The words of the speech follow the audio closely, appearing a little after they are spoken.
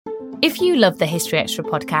If you love the History Extra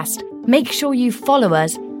podcast, make sure you follow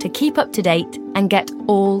us to keep up to date and get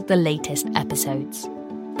all the latest episodes.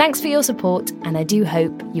 Thanks for your support, and I do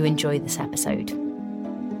hope you enjoy this episode.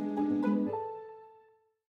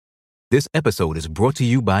 This episode is brought to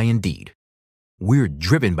you by Indeed. We're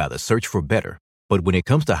driven by the search for better, but when it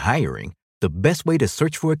comes to hiring, the best way to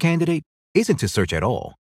search for a candidate isn't to search at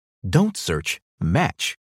all. Don't search,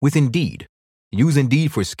 match with Indeed. Use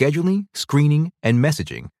Indeed for scheduling, screening, and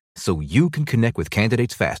messaging so you can connect with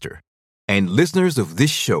candidates faster. And listeners of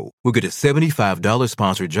this show will get a $75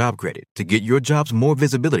 sponsored job credit to get your jobs more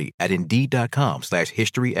visibility at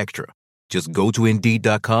Indeed.com/HistoryExtra. Just go to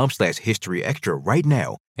Indeed.com/HistoryExtra right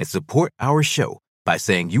now and support our show by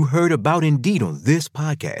saying you heard about Indeed on this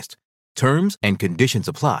podcast. Terms and conditions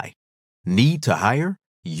apply. Need to hire?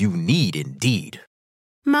 You need Indeed.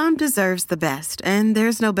 Mom deserves the best, and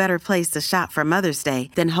there's no better place to shop for Mother's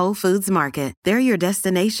Day than Whole Foods Market. They're your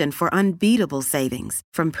destination for unbeatable savings,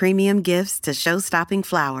 from premium gifts to show-stopping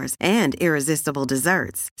flowers and irresistible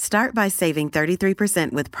desserts. Start by saving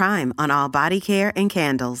 33% with Prime on all body care and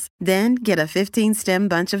candles. Then get a 15-stem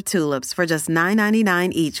bunch of tulips for just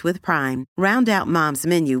 $9.99 each with Prime. Round out Mom's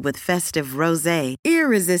menu with festive rosé,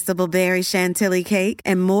 irresistible berry chantilly cake,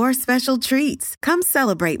 and more special treats. Come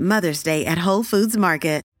celebrate Mother's Day at Whole Foods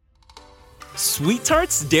Market. Sweet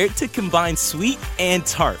Tarts dared to combine sweet and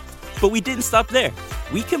tart. But we didn't stop there.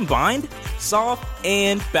 We combined soft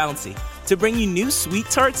and bouncy to bring you new Sweet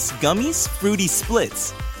Tarts Gummies Fruity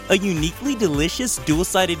Splits. A uniquely delicious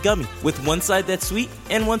dual-sided gummy with one side that's sweet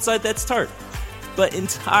and one side that's tart. But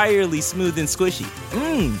entirely smooth and squishy.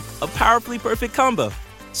 A powerfully perfect combo.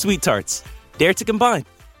 Sweet Tarts. Dare to combine.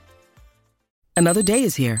 Another day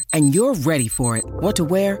is here, and you're ready for it. What to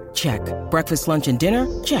wear? Check. Breakfast, lunch, and dinner?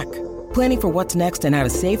 Check. Planning for what's next and how to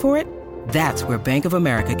save for it? That's where Bank of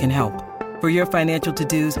America can help. For your financial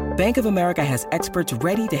to-dos, Bank of America has experts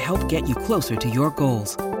ready to help get you closer to your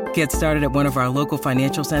goals. Get started at one of our local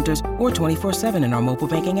financial centers or 24/7 in our mobile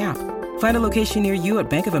banking app. Find a location near you at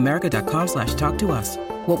bankofamerica.com/talktous.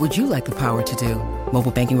 What would you like the power to do?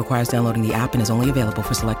 Mobile banking requires downloading the app and is only available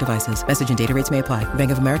for select devices. Message and data rates may apply.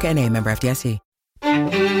 Bank of America N.A., member FDIC.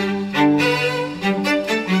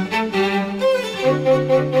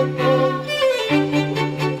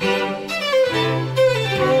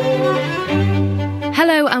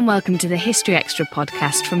 Hello and welcome to the History Extra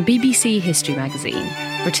podcast from BBC History Magazine,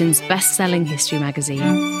 Britain's best-selling history magazine.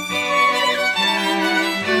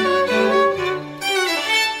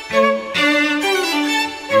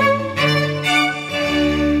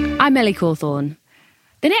 I'm Ellie Cawthorne.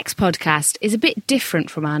 The next podcast is a bit different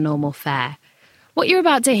from our normal fare. What you're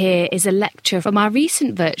about to hear is a lecture from our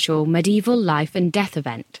recent virtual Medieval Life and Death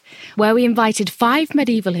event, where we invited 5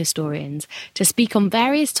 medieval historians to speak on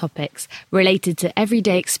various topics related to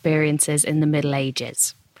everyday experiences in the Middle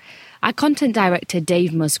Ages. Our content director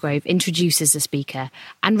Dave Musgrove introduces the speaker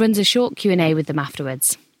and runs a short Q&A with them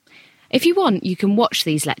afterwards. If you want, you can watch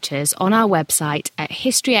these lectures on our website at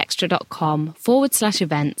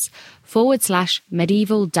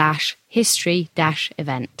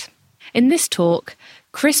historyextra.com/events/medieval-history-event. In this talk,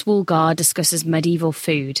 Chris Woolgar discusses medieval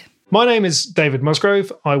food. My name is David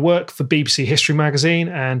Musgrove. I work for BBC History Magazine,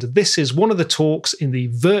 and this is one of the talks in the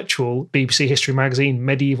virtual BBC History Magazine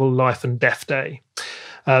Medieval Life and Death Day.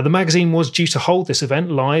 The magazine was due to hold this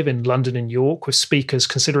event live in London and York with speakers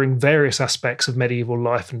considering various aspects of medieval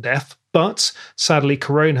life and death, but sadly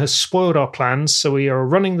Corona has spoiled our plans, so we are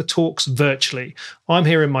running the talks virtually. I'm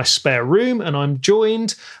here in my spare room and I'm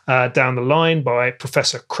joined down the line by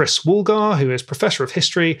Professor Chris Woolgar, who is Professor of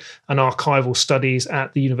History and Archival Studies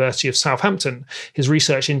at the University of Southampton. His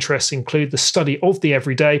research interests include the study of the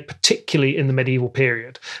everyday, particularly in the medieval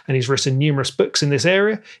period, and he's written numerous books in this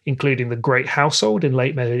area, including The Great Household in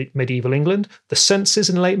late medieval England, The Census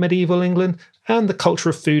in late medieval England, and The Culture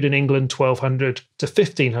of Food in England 1200 to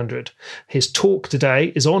 1500. His talk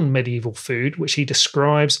today is on medieval food, which he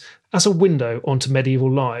describes as a window onto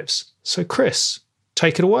medieval lives. So Chris,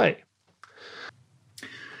 take it away.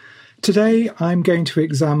 Today I'm going to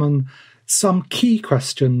examine some key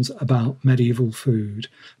questions about medieval food,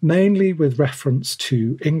 mainly with reference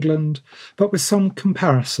to England, but with some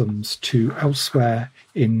comparisons to elsewhere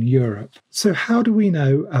in Europe. So how do we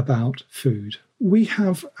know about food? We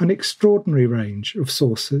have an extraordinary range of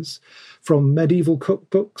sources. From medieval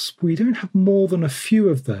cookbooks, we don't have more than a few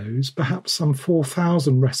of those, perhaps some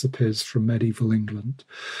 4,000 recipes from medieval England.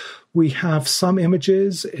 We have some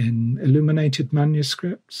images in illuminated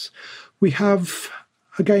manuscripts. We have,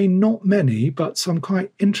 again, not many, but some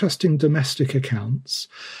quite interesting domestic accounts.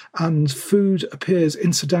 And food appears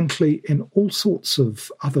incidentally in all sorts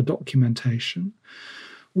of other documentation.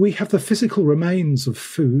 We have the physical remains of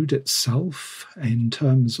food itself in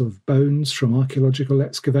terms of bones from archaeological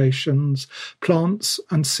excavations, plants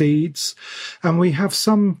and seeds, and we have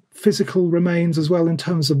some physical remains as well in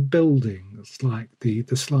terms of buildings, like the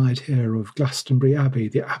slide here of Glastonbury Abbey,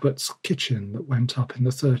 the abbot's kitchen that went up in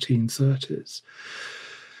the 1330s.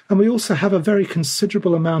 And we also have a very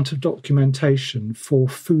considerable amount of documentation for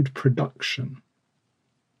food production.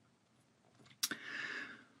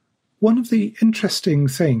 One of the interesting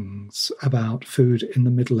things about food in the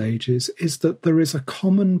Middle Ages is that there is a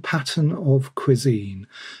common pattern of cuisine,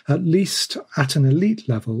 at least at an elite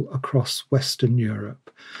level across Western Europe.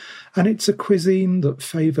 And it's a cuisine that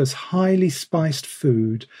favours highly spiced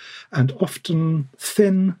food and often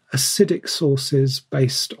thin, acidic sauces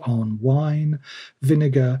based on wine,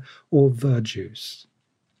 vinegar, or verjuice.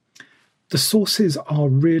 The sauces are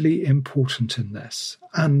really important in this,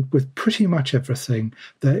 and with pretty much everything,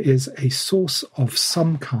 there is a sauce of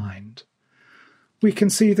some kind. We can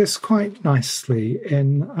see this quite nicely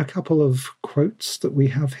in a couple of quotes that we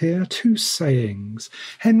have here, two sayings.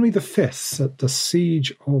 Henry V at the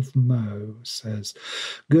Siege of Meaux says,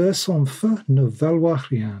 "Guerre sans feu ne valoir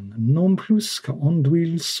rien, non plus qu'en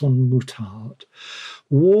d'huile sans moutarde."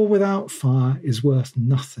 War without fire is worth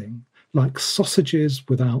nothing, like sausages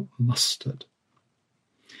without mustard.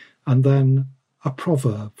 And then a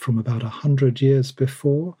proverb from about 100 years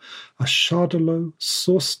before, a chardelot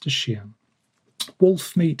sauce de chien,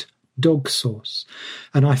 wolf meat, dog sauce.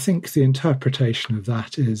 And I think the interpretation of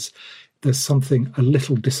that is there's something a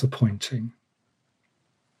little disappointing.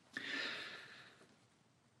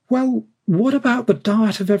 Well, what about the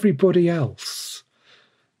diet of everybody else?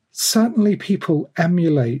 Certainly people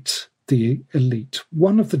emulate the elite.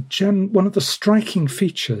 One of the striking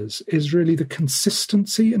features is really the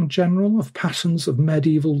consistency in general of patterns of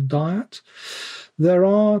medieval diet. There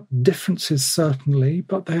are differences, certainly,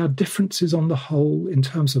 but they are differences on the whole in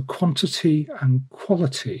terms of quantity and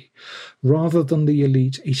quality, rather than the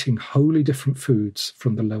elite eating wholly different foods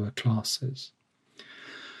from the lower classes.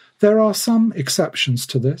 There are some exceptions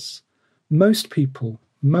to this. Most people,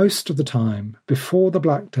 most of the time, before the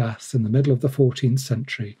Black Death in the middle of the 14th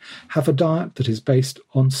century, have a diet that is based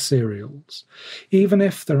on cereals, even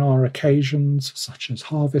if there are occasions, such as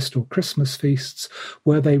harvest or Christmas feasts,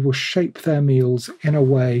 where they will shape their meals in a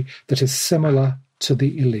way that is similar to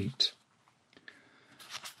the elite.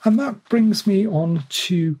 And that brings me on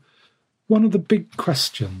to one of the big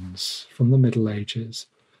questions from the Middle Ages,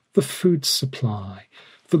 the food supply.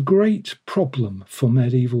 The great problem for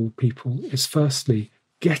medieval people is firstly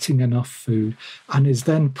getting enough food, and is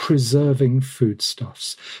then preserving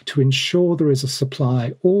foodstuffs to ensure there is a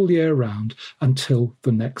supply all year round until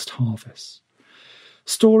the next harvest.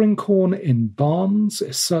 Storing corn in barns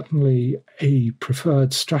is certainly a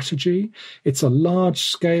preferred strategy. It's a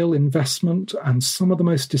large-scale investment, and some of the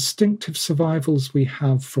most distinctive survivals we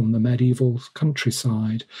have from the medieval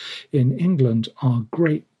countryside in England are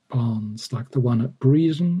great barns, like the one at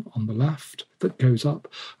Breedon on the left that goes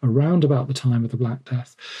up around about the time of the Black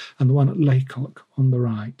Death, and the one at Laycock on the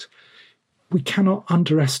right. We cannot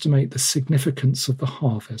underestimate the significance of the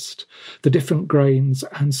harvest, the different grains,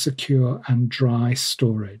 and secure and dry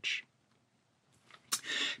storage.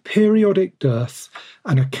 Periodic dearth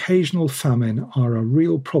and occasional famine are a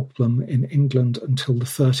real problem in England until the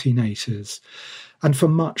 1380s, and for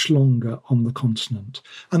much longer on the continent.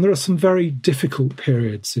 And there are some very difficult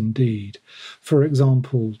periods indeed. For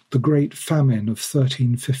example, the Great Famine of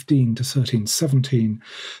 1315 to 1317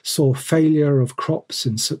 saw failure of crops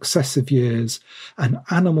in successive years and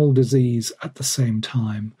animal disease at the same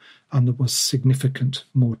time, and there was significant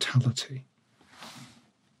mortality.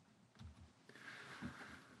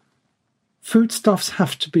 Foodstuffs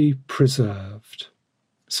have to be preserved.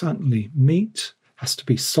 Certainly meat has to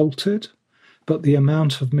be salted, but the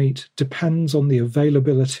amount of meat depends on the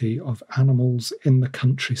availability of animals in the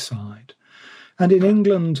countryside. And in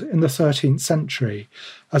England in the 13th century,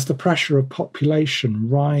 as the pressure of population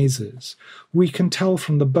rises, we can tell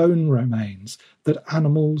from the bone remains that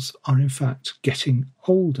animals are in fact getting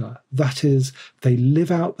older. That is, they live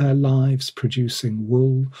out their lives producing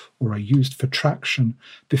wool or are used for traction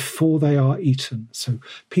before they are eaten. So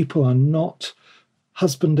people are not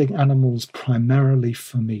husbanding animals primarily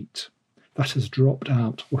for meat. That has dropped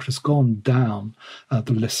out or has gone down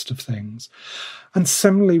the list of things. And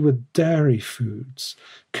similarly with dairy foods,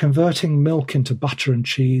 converting milk into butter and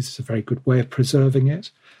cheese is a very good way of preserving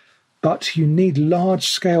it. But you need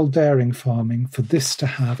large-scale dairying farming for this to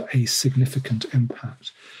have a significant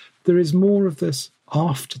impact. There is more of this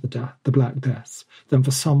after the Black Death than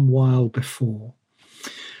for some while before.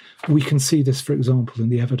 We can see this, for example, in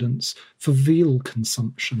the evidence for veal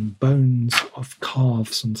consumption, bones of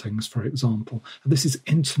calves and things, for example. And this is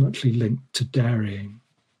intimately linked to dairying.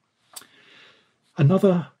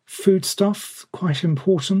 Another foodstuff, quite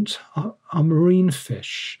important, are marine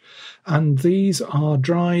fish. And these are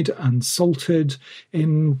dried and salted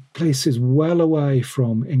in places well away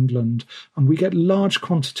from England. And we get large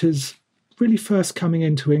quantities really first coming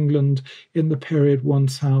into England in the period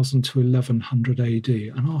 1000 to 1100 AD.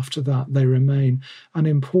 And after that, they remain an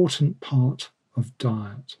important part of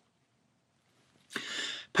diet.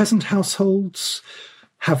 Peasant households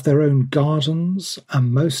have their own gardens,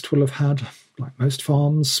 and most will have had, like most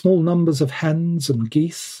farms, small numbers of hens and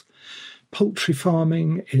geese. Poultry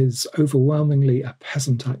farming is overwhelmingly a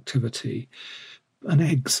peasant activity, and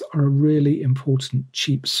eggs are a really important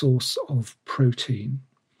cheap source of protein.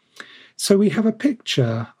 So we have a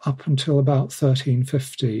picture up until about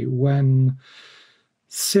 1350 when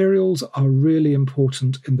cereals are really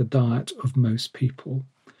important in the diet of most people.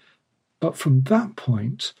 But from that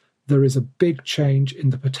point, there is a big change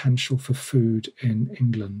in the potential for food in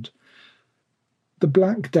England. The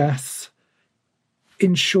Black Death,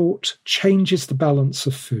 in short, changes the balance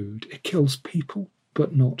of food. It kills people,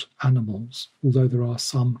 but not animals, although there are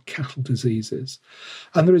some cattle diseases.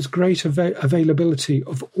 And there is great availability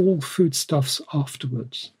of all foodstuffs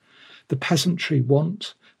afterwards. The peasantry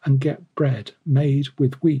want and get bread made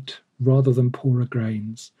with wheat rather than poorer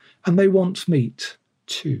grains. And they want meat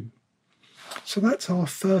too. So that's our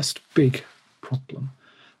first big problem.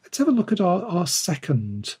 Let's have a look at our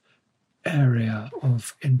second area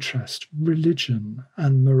of interest, religion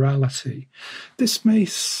and morality. This may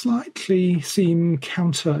slightly seem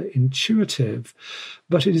counterintuitive,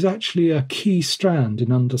 but it is actually a key strand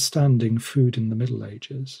in understanding food in the Middle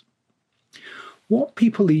Ages. What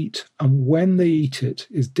people eat and when they eat it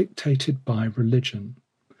is dictated by religion.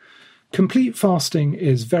 Complete fasting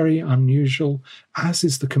is very unusual, as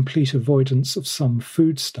is the complete avoidance of some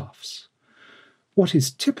foodstuffs. What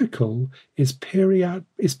is typical is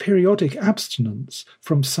periodic abstinence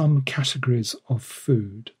from some categories of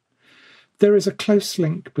food. There is a close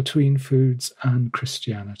link between foods and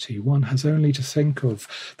Christianity. One has only to think of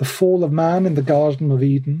the fall of man in the Garden of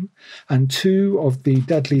Eden, and two of the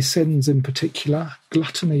deadly sins in particular,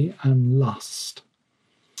 gluttony and lust.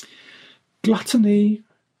 Gluttony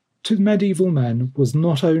to medieval men was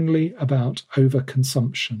not only about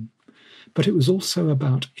overconsumption, but it was also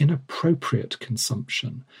about inappropriate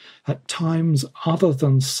consumption at times other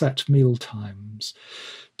than set meal times,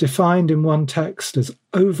 defined in one text as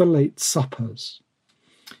overlate suppers.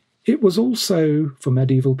 It was also, for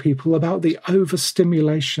medieval people, about the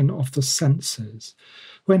overstimulation of the senses.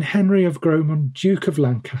 When Henry of Gromont, Duke of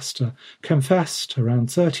Lancaster, confessed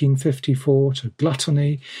around 1354 to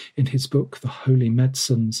gluttony in his book The Holy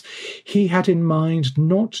Medicines, he had in mind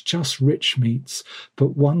not just rich meats,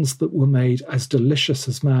 but ones that were made as delicious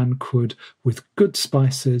as man could, with good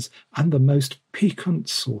spices and the most piquant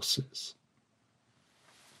sauces.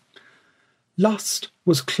 Lust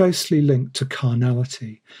was closely linked to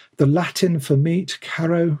carnality. The Latin for meat,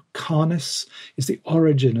 caro, carnis, is the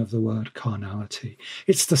origin of the word carnality.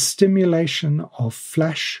 It's the stimulation of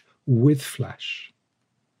flesh with flesh.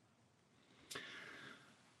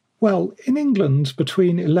 Well, in England,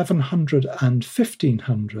 between 1100 and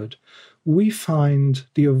 1500, we find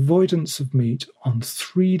the avoidance of meat on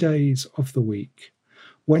 3 days of the week.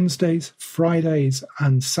 Wednesdays, Fridays,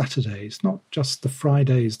 and Saturdays, not just the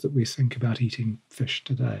Fridays that we think about eating fish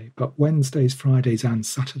today, but Wednesdays, Fridays, and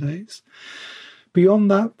Saturdays.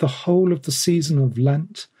 Beyond that, the whole of the season of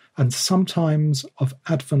Lent, and sometimes of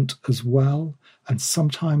Advent as well, and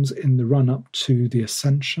sometimes in the run-up to the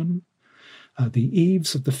Ascension, the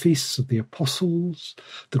eves of the feasts of the Apostles,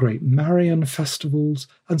 the great Marian festivals,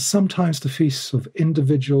 and sometimes the feasts of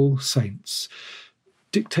individual saints,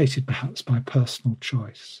 dictated perhaps by personal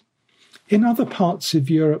choice. In other parts of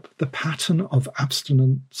Europe, the pattern of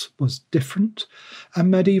abstinence was different,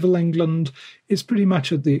 and medieval England is pretty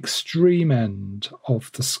much at the extreme end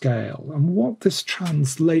of the scale. And what this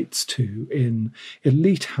translates to in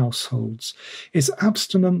elite households is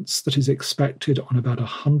abstinence that is expected on about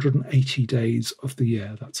 180 days of the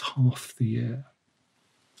year. That's half the year.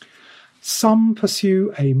 Some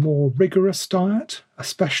pursue a more rigorous diet,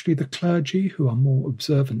 especially the clergy, who are more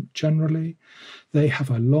observant generally. They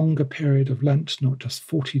have a longer period of Lent, not just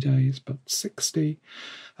 40 days, but 60,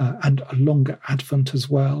 and a longer Advent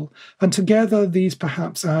as well. And together, these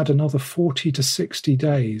perhaps add another 40 to 60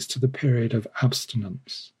 days to the period of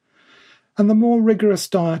abstinence. And the more rigorous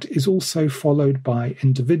diet is also followed by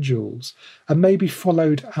individuals and may be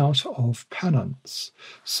followed out of penance.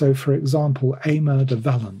 So, for example, Aymer de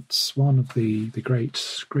Valence, one of the great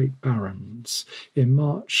barons, in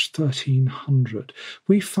March 1300,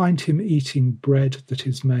 we find him eating bread that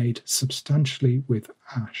is made substantially with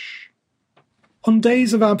ash. On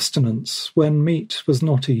days of abstinence, when meat was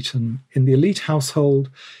not eaten, in the elite household,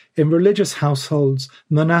 in religious households,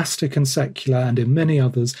 monastic and secular, and in many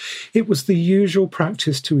others, it was the usual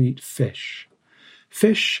practice to eat fish.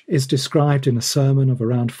 Fish is described in a sermon of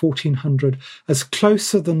around 1400 as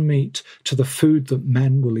closer than meat to the food that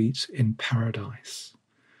men will eat in paradise.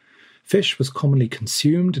 Fish was commonly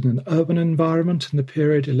consumed in an urban environment in the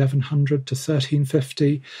period 1100 to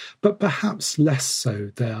 1350, but perhaps less so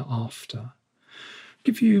thereafter.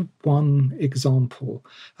 Give you one example.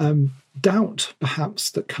 Doubt, perhaps,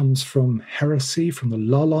 that comes from heresy, from the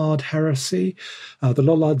Lollard heresy. The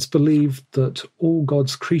Lollards believed that all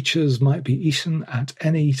God's creatures might be eaten at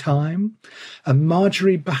any time. And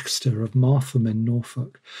Marjorie Baxter of Martham in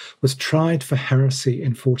Norfolk was tried for heresy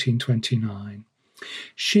in 1429.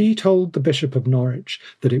 She told the Bishop of Norwich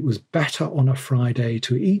that it was better on a Friday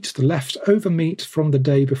to eat the leftover meat from the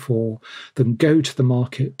day before than go to the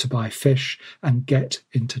market to buy fish and get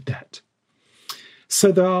into debt.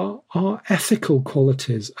 So there are ethical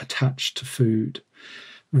qualities attached to food.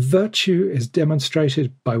 Virtue is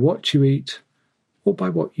demonstrated by what you eat or by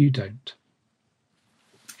what you don't.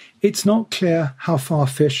 It's not clear how far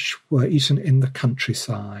fish were eaten in the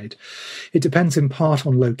countryside. It depends in part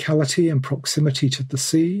on locality and proximity to the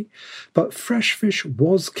sea, but fresh fish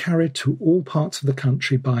was carried to all parts of the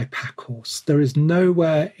country by packhorse. There is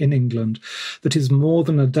nowhere in England that is more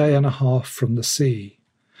than a day and a half from the sea.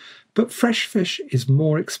 But fresh fish is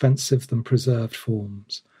more expensive than preserved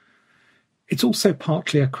forms. It's also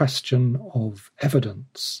partly a question of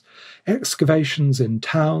evidence. Excavations in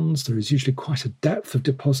towns, there is usually quite a depth of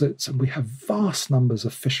deposits, and we have vast numbers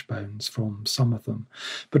of fish bones from some of them.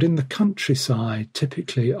 But in the countryside,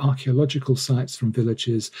 typically archaeological sites from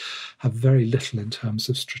villages have very little in terms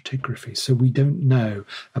of stratigraphy, so we don't know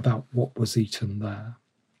about what was eaten there.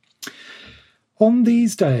 On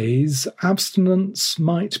these days, abstinence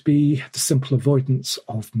might be the simple avoidance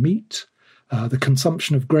of meat, the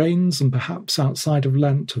consumption of grains, and perhaps outside of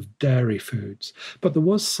Lent of dairy foods. But there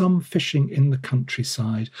was some fishing in the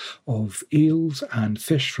countryside of eels and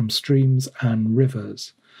fish from streams and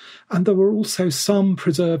rivers. And there were also some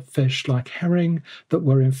preserved fish like herring that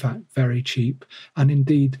were in fact very cheap, and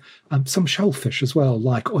indeed some shellfish as well,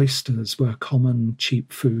 like oysters, were common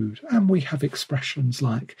cheap food. And we have expressions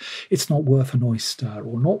like, it's not worth an oyster,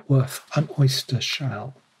 or not worth an oyster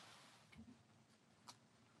shell.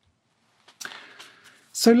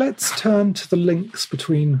 So let's turn to the links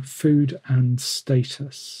between food and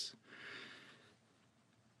status.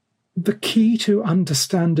 The key to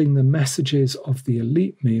understanding the messages of the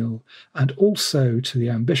elite meal and also to the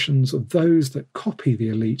ambitions of those that copy the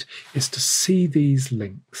elite is to see these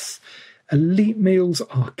links. Elite meals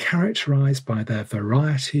are characterised by their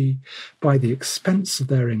variety, by the expense of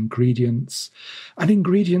their ingredients, and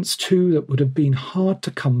ingredients too that would have been hard to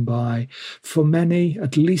come by for many,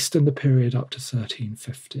 at least in the period up to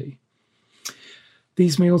 1350.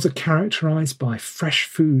 These meals are characterised by fresh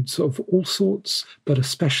foods of all sorts, but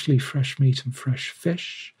especially fresh meat and fresh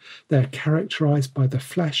fish. They're characterised by the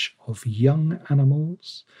flesh of young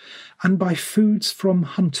animals and by foods from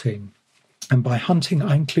hunting. And by hunting,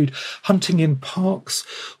 I include hunting in parks,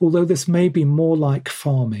 although this may be more like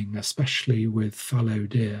farming, especially with fallow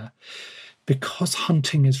deer. Because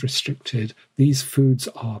hunting is restricted, these foods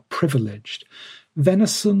are privileged.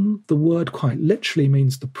 Venison, the word quite literally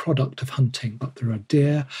means the product of hunting, but there are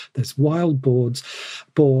deer, there's wild boar,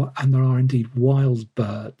 and there are indeed wild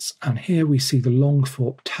birds. And here we see the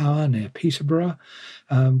Longthorpe Tower near Peterborough,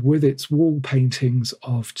 with its wall paintings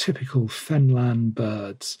of typical fenland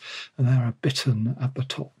birds, and there are bittern at the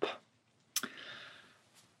top.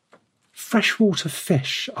 Freshwater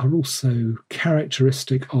fish are also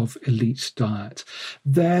characteristic of elite diet.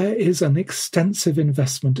 There is an extensive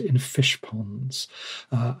investment in fish ponds,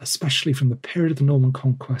 especially from the period of the Norman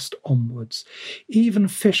conquest onwards. Even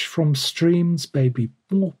fish from streams may be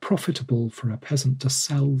more profitable for a peasant to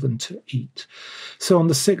sell than to eat. So on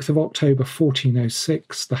the 6th of October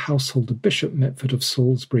 1406, the household of Bishop Mitford of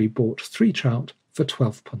Salisbury bought 3 trout for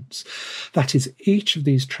 12p. That is, each of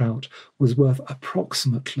these trout was worth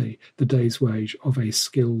approximately the day's wage of a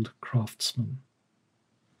skilled craftsman.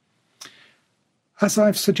 As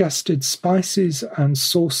I've suggested, spices and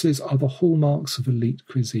sauces are the hallmarks of elite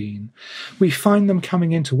cuisine. We find them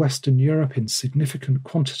coming into Western Europe in significant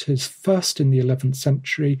quantities, first in the 11th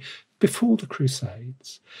century, before the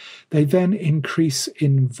Crusades. They then increase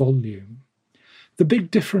in volume. The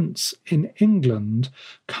big difference in England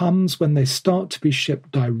comes when they start to be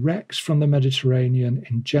shipped direct from the Mediterranean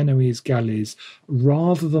in Genoese galleys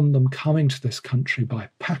rather than them coming to this country by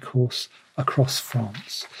packhorse across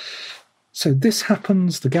France. So this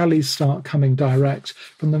happens, the galleys start coming direct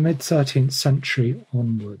from the mid-13th century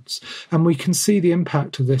onwards. And we can see the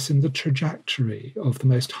impact of this in the trajectory of the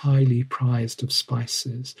most highly prized of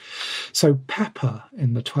spices. So pepper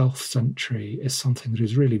in the 12th century is something that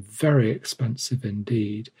is really very expensive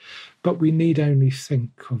indeed. But we need only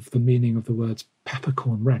think of the meaning of the words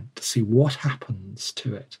peppercorn rent to see what happens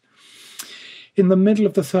to it. In the middle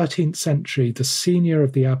of the 13th century, the senior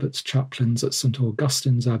of the abbot's chaplains at St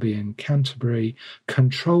Augustine's Abbey in Canterbury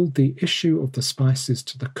controlled the issue of the spices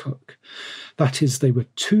to the cook. That is, they were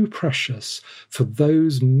too precious for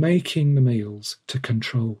those making the meals to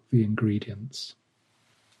control the ingredients.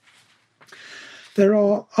 There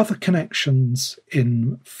are other connections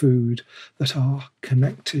in food that are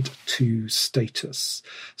connected to status.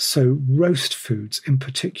 So roast foods in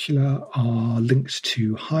particular are linked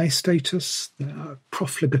to high status. They're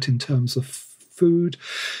profligate in terms of food.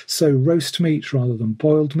 So roast meat rather than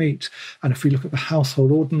boiled meat. And if we look at the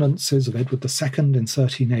household ordinances of Edward II in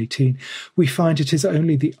 1318, we find it is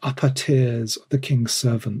only the upper tiers of the king's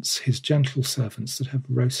servants, his gentle servants, that have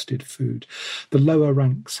roasted food. The lower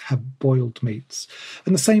ranks have boiled meats.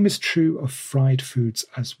 And the same is true of fried foods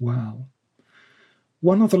as well.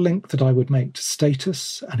 One other link that I would make to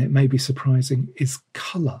status, and it may be surprising, is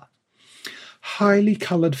colour. Highly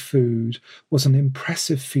coloured food was an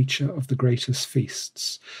impressive feature of the greatest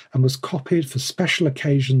feasts and was copied for special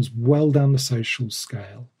occasions well down the social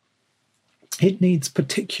scale. It needs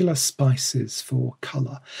particular spices for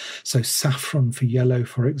colour, so saffron for yellow,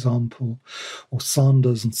 for example, or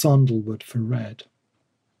sanders and sandalwood for red.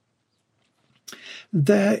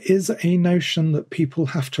 There is a notion that people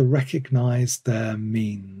have to recognise their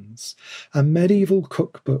means. And medieval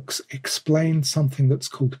cookbooks explain something that's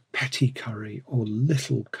called petty curry or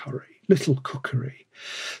little cookery.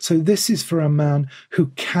 So this is for a man who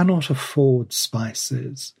cannot afford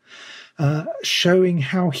spices, showing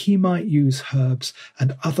how he might use herbs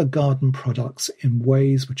and other garden products in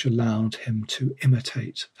ways which allowed him to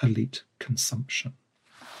imitate elite consumption.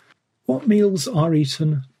 What meals are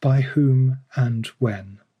eaten by whom and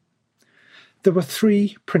when? There were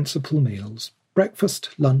three principal meals: breakfast,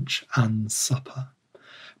 lunch, and supper.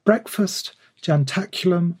 Breakfast,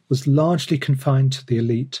 Jantaculum, was largely confined to the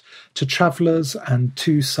elite, to travellers and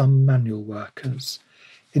to some manual workers.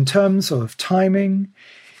 In terms of timing,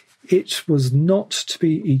 it was not to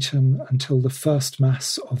be eaten until the first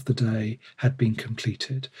Mass of the day had been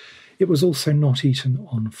completed. It was also not eaten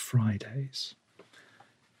on Fridays.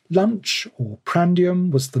 Lunch, or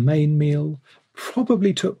prandium, was the main meal,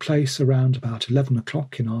 probably took place around about 11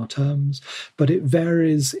 o'clock in our terms, but it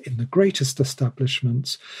varies in the greatest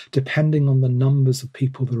establishments depending on the numbers of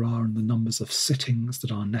people there are and the numbers of sittings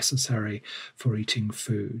that are necessary for eating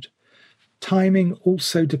food. Timing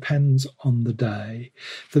also depends on the day.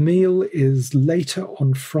 The meal is later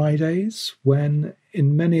on Fridays, when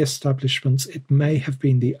in many establishments it may have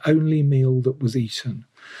been the only meal that was eaten.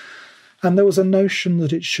 And there was a notion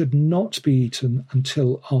that it should not be eaten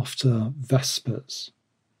until after Vespers.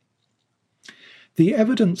 The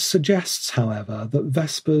evidence suggests, however, that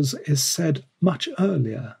Vespers is said much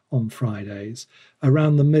earlier on Fridays,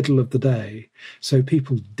 around the middle of the day, so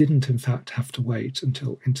people didn't in fact have to wait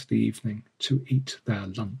until into the evening to eat their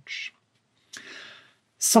lunch.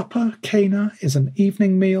 Supper, cena, is an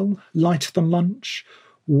evening meal, lighter than lunch.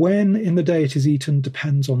 When in the day it is eaten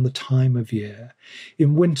depends on the time of year.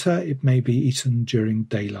 In winter, it may be eaten during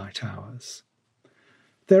daylight hours.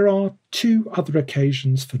 There are two other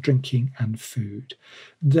occasions for drinking and food.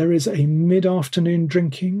 There is a mid-afternoon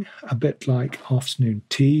drinking, a bit like afternoon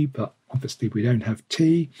tea, but obviously we don't have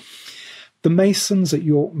tea. The masons at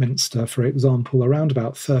York Minster, for example, around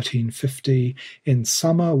about 1350 in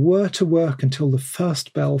summer, were to work until the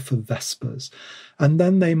first bell for Vespers, and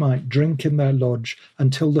then they might drink in their lodge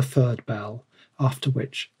until the third bell, after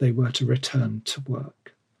which they were to return to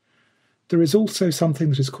work. There is also something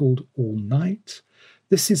that is called all night.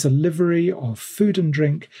 This is a livery of food and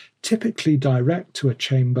drink, typically direct to a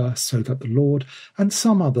chamber, so that the Lord and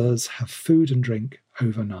some others have food and drink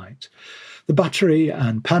overnight. The buttery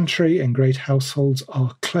and pantry in great households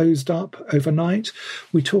are closed up overnight.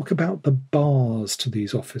 We talk about the bars to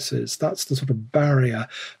these offices. That's the sort of barrier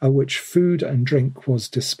at which food and drink was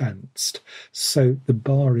dispensed. So the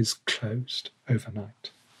bar is closed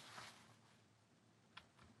overnight.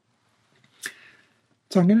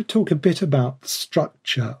 So I'm going to talk a bit about the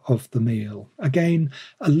structure of the meal. Again,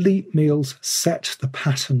 elite meals set the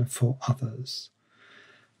pattern for others.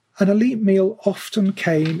 An elite meal often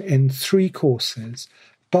came in 3 courses,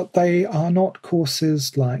 but they are not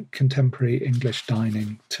courses like contemporary English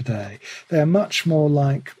dining today. They are much more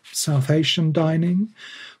like South Asian dining,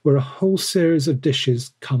 where a whole series of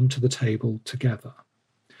dishes come to the table together.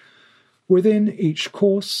 Within each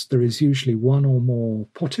course, there is usually 1 or more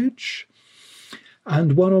pottage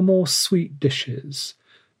and 1 or more sweet dishes,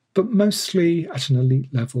 but mostly at an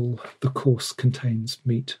elite level, the course contains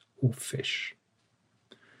meat or fish.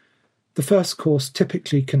 The first course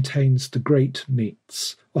typically contains the great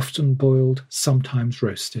meats, often boiled, sometimes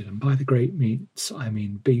roasted, and by the great meats I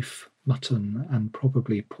mean beef, mutton, and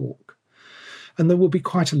probably pork. And there will be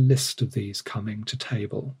quite a list of these coming to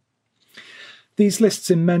table. These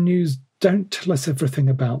lists in menus don't tell us everything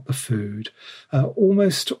about the food.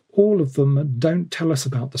 Almost all of them don't tell us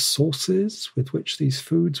about the sauces with which these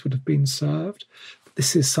foods would have been served.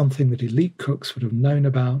 This is something that elite cooks would have known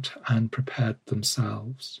about and prepared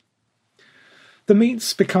themselves. The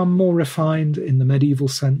meats become more refined in the medieval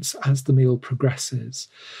sense as the meal progresses.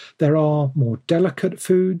 There are more delicate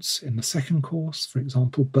foods in the second course, for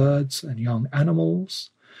example, birds and young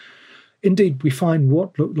animals. Indeed, we find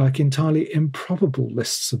what look like entirely improbable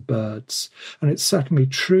lists of birds, and it's certainly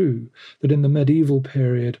true that in the medieval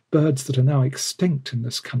period, birds that are now extinct in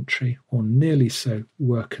this country, or nearly so,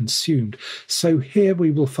 were consumed. So here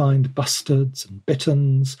we will find bustards and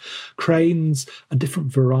bitterns, cranes, a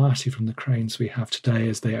different variety from the cranes we have today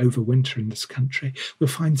as they overwinter in this country. We'll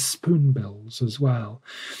find spoonbills as well,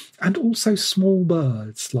 and also small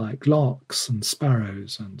birds like larks and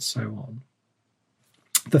sparrows and so on.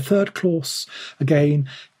 The third course, again,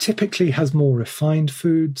 typically has more refined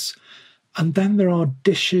foods, and then there are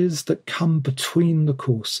dishes that come between the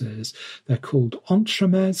courses. They're called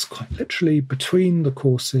entremets, quite literally between the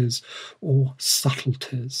courses, or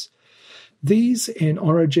subtleties. These in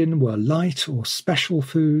origin were light or special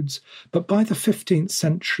foods, but by the 15th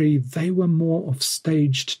century they were more of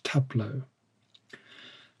staged tableaux.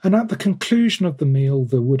 And at the conclusion of the meal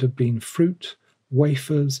there would have been fruit,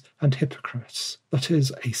 wafers, and hypocras, that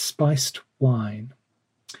is, a spiced wine.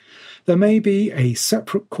 There may be a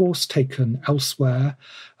separate course taken elsewhere,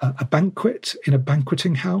 a banquet in a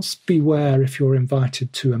banqueting house. Beware if you're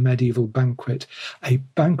invited to a medieval banquet. A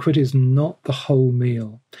banquet is not the whole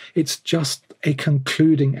meal. It's just a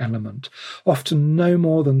concluding element, often no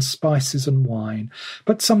more than spices and wine.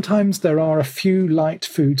 But sometimes there are a few light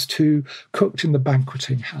foods too, cooked in the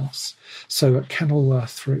banqueting house. So at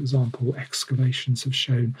Kenilworth, for example, excavations have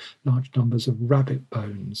shown large numbers of rabbit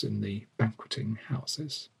bones in the banqueting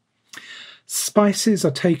houses. Spices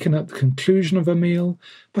are taken at the conclusion of a meal,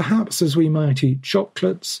 perhaps as we might eat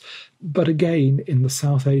chocolates, but again, in the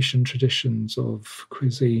South Asian traditions of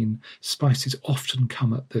cuisine, spices often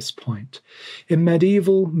come at this point. In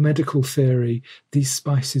medieval medical theory, these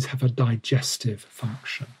spices have a digestive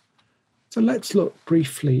function. So let's look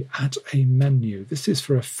briefly at a menu. This is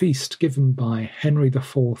for a feast given by Henry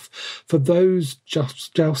IV for those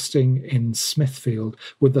just jousting in Smithfield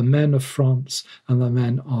with the men of France and the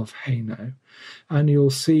men of Hainault. And you'll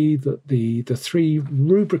see that the 3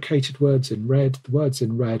 rubricated words in red, the words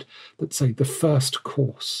in red that say the first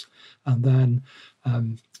course. And then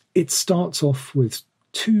it starts off with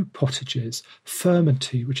 2 potages,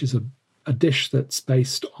 furmenty, which is a dish that's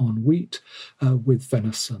based on wheat with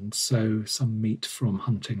venison, so some meat from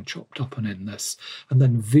hunting chopped up and in this. And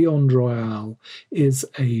then viande royale is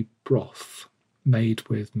a broth made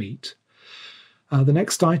with meat. The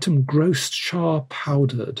next item, groast char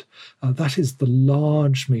powdered. That is the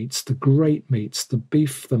large meats, the great meats, the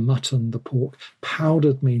beef, the mutton, the pork.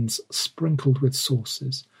 Powdered means sprinkled with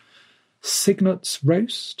sauces. Cygnets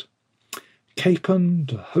roast. Capon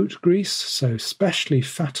de haute grease, so specially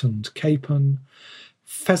fattened capon,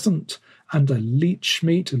 pheasant, and a leech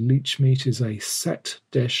meat. A leech meat is a set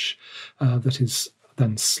dish that is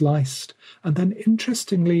then sliced. And then,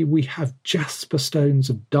 interestingly, we have jasper stones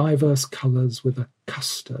of diverse colours with a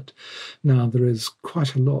custard. Now, there is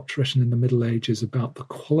quite a lot written in the Middle Ages about the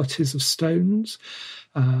qualities of stones.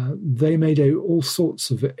 They may do all sorts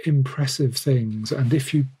of impressive things, and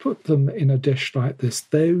if you put them in a dish like this,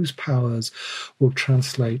 those powers will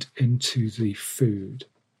translate into the food.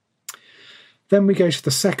 Then we go to the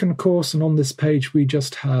second course, and on this page we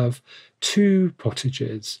just have 2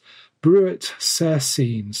 potages. Bruet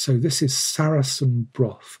Sarcine, so this is Saracen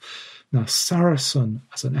broth. Now, Saracen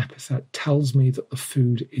as an epithet tells me that the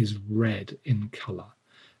food is red in colour,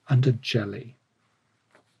 and a jelly.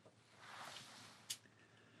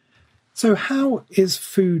 So how is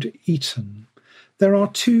food eaten? There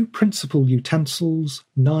are two principal utensils,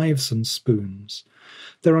 knives and spoons.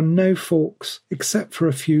 There are no forks, except for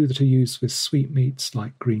a few that are used with sweetmeats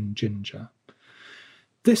like green ginger.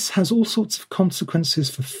 This has all sorts of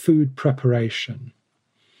consequences for food preparation.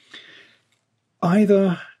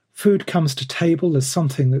 Either food comes to table as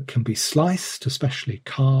something that can be sliced, especially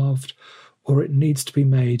carved, or it needs to be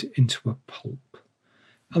made into a pulp.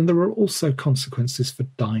 And there are also consequences for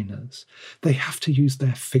diners. They have to use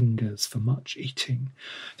their fingers for much eating.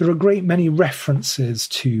 There are a great many references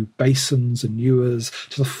to basins and ewers,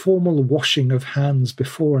 to the formal washing of hands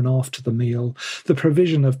before and after the meal, the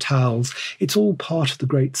provision of towels. It's all part of the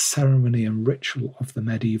great ceremony and ritual of the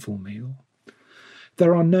medieval meal.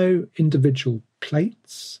 There are no individual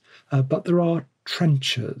plates, but there are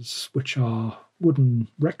trenchers, which are wooden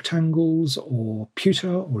rectangles or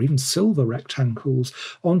pewter or even silver rectangles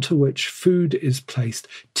onto which food is placed,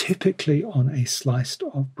 typically on a slice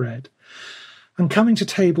of bread. And coming to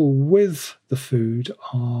table with the food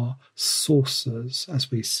are saucers, as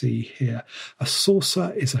we see here. A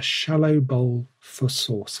saucer is a shallow bowl for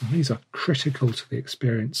sauce, and these are critical to the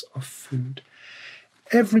experience of food.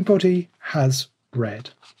 Everybody has bread.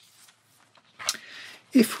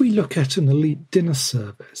 If we look at an elite dinner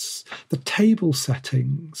service, the table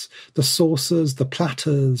settings, the saucers, the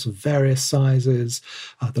platters of various sizes,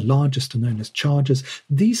 the largest are known as chargers,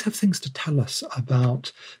 these have things to tell us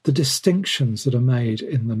about the distinctions that are made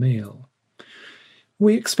in the meal.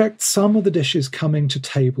 We expect some of the dishes coming to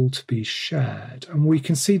table to be shared, and we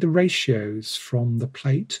can see the ratios from the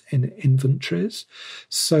plate in inventories.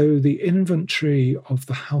 So the inventory of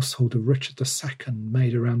the household of Richard II,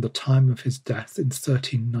 made around the time of his death in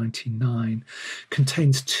 1399,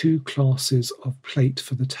 contains two classes of plate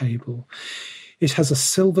for the table. It has a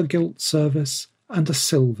silver gilt service and a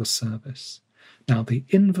silver service. Now, the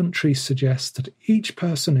inventory suggests that each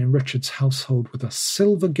person in Richard's household with a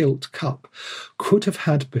silver gilt cup could have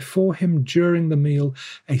had before him during the meal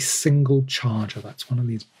a single charger. That's one of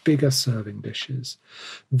these bigger serving dishes.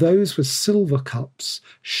 Those with silver cups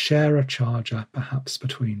share a charger, perhaps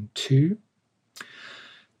between two.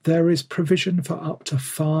 There is provision for up to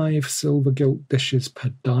 5 silver gilt dishes per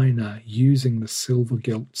diner using the silver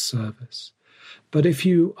gilt service. But if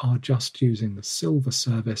you are just using the silver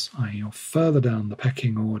service, i.e. you're further down the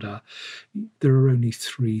pecking order, there are only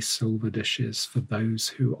 3 silver dishes for those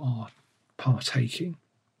who are partaking.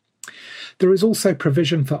 There is also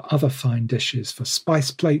provision for other fine dishes, for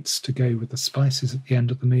spice plates to go with the spices at the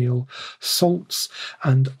end of the meal, salts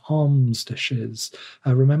and alms dishes.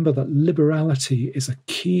 Remember that liberality is a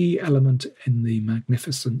key element in the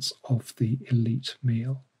magnificence of the elite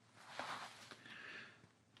meal.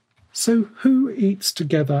 So who eats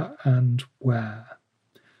together and where?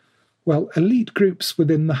 Well, elite groups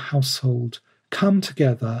within the household come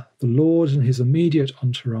together, the Lord and his immediate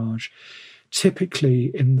entourage,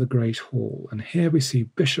 typically in the Great Hall. And here we see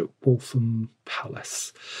Bishop Waltham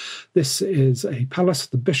Palace. This is a palace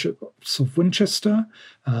of the Bishops of Winchester,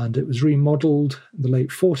 and it was remodelled in the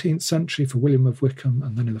late 14th century for William of Wykeham,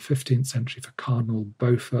 and then in the 15th century for Cardinal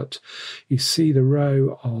Beaufort. You see the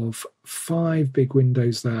row of 5 big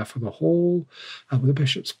windows there for the hall, with the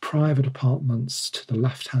bishop's private apartments to the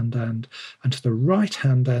left-hand end, and to the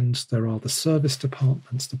right-hand end there are the service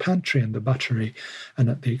departments, the pantry and the buttery, and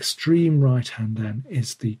at the extreme right-hand end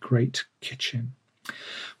is the great kitchen.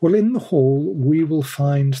 Well, in the hall we will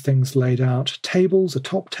find things laid out, tables, a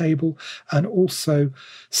top table, and also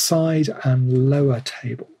side and lower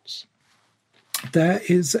tables. There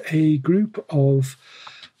is a group of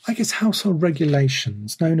household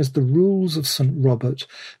regulations known as the Rules of St. Robert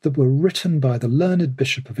that were written by the learned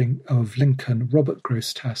Bishop of Lincoln, Robert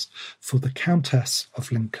Grosseteste, for the Countess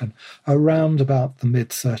of Lincoln around about the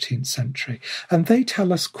mid-13th century. And they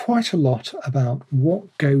tell us quite a lot about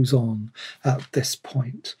what goes on at this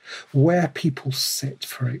point, where people sit,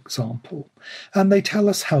 for example. And they tell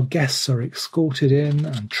us how guests are escorted in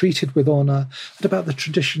and treated with honour, and about the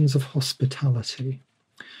traditions of hospitality.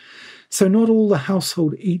 So not all the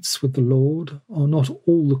household eats with the Lord, or not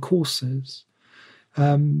all the courses.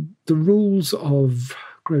 The rules of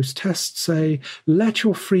Grosseteste say, let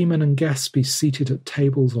your freemen and guests be seated at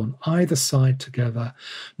tables on either side together,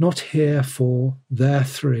 not here 4, there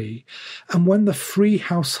 3. And when the free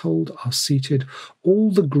household are seated,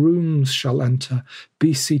 all the grooms shall enter,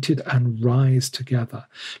 be seated and rise together.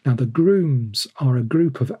 Now the grooms are a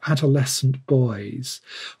group of adolescent boys,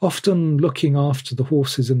 often looking after the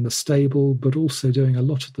horses in the stable, but also doing a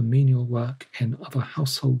lot of the menial work in other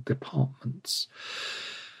household departments.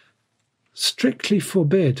 Strictly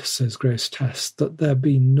forbid, says Grosseteste, that there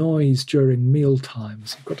be noise during meal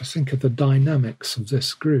times. You've got to think of the dynamics of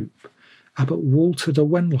this group. Abbot Walter de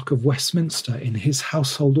Wenlock of Westminster, in his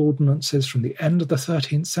household ordinances from the end of the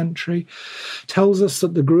 13th century, tells us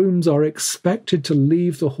that the grooms are expected to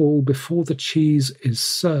leave the hall before the cheese is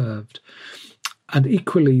served. And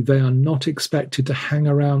equally, they are not expected to hang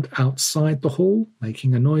around outside the hall,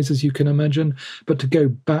 making a noise, as you can imagine, but to go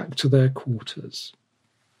back to their quarters.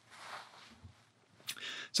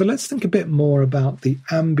 So let's think a bit more about the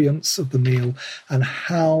ambience of the meal and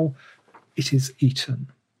how it is eaten.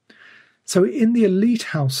 So in the elite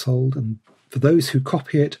household, and for those who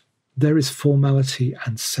copy it, there is formality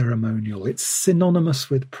and ceremonial. It's synonymous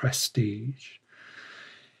with prestige.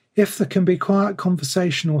 If there can be quiet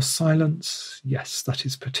conversation or silence, yes, that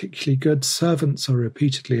is particularly good. Servants are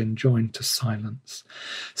repeatedly enjoined to silence.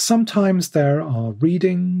 Sometimes there are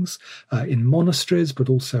readings in monasteries, but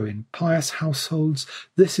also in pious households.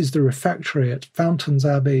 This is the refectory at Fountains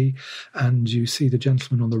Abbey, and you see the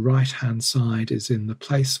gentleman on the right-hand side is in the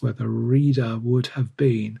place where the reader would have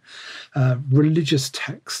been. Religious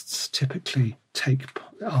texts typically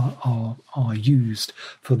are used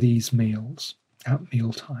for these meals at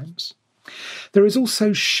meal times. There is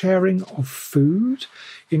also sharing of food,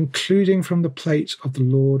 including from the plate of the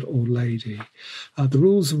Lord or Lady. The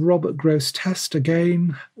rules of Robert Grose-Test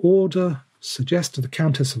again suggest to the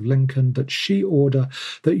Countess of Lincoln that she order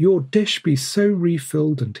that your dish be so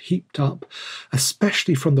refilled and heaped up,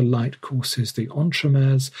 especially from the light courses, the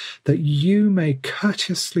entremets, that you may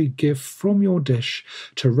courteously give from your dish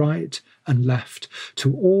to right and left,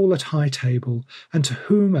 to all at high table, and to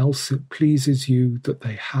whom else it pleases you that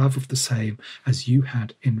they have of the same as you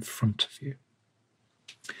had in front of you.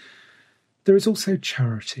 There is also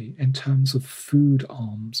charity in terms of food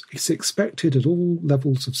alms. It's expected at all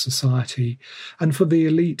levels of society, and for the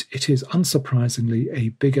elite it is unsurprisingly a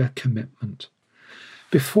bigger commitment.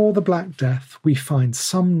 Before the Black Death, we find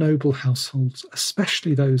some noble households,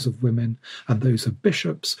 especially those of women and those of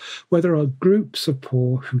bishops, where there are groups of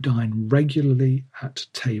poor who dine regularly at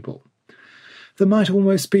table. There might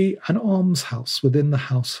almost be an almshouse within the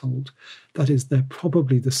household. That is, they're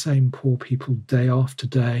probably the same poor people day after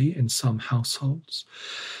day in some households.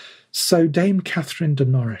 So Dame Catherine de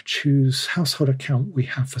Norwich, whose household account we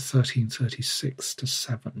have for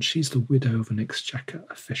 1336-7, she's the widow of an Exchequer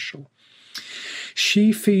official.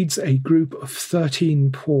 She feeds a group of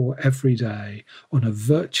 13 poor every day on a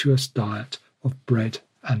virtuous diet of bread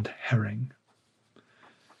and herring.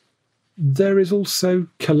 There is also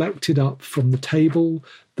collected up from the table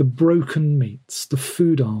the broken meats, the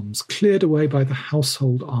food alms, cleared away by the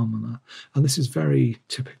household almoner, and this is very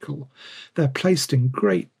typical. They're placed in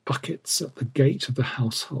great buckets at the gate of the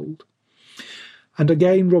household. And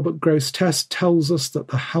again, Robert Grose-Test tells us that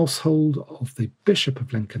the household of the Bishop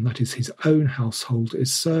of Lincoln, that is his own household,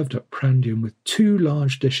 is served at prandium with 2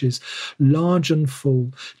 large dishes, large and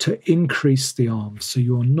full, to increase the alms. So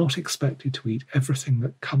you are not expected to eat everything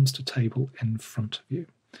that comes to table in front of you.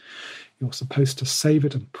 You're supposed to save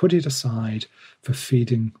it and put it aside for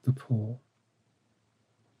feeding the poor.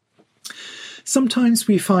 Sometimes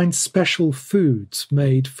we find special foods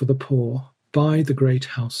made for the poor by the great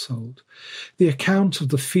household. The account of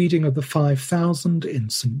the feeding of the 5,000 in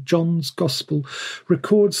St. John's Gospel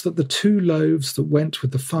records that the 2 loaves that went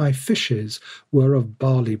with the 5 fishes were of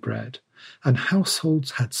barley bread, and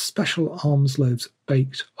households had special alms loaves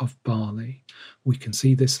baked of barley. We can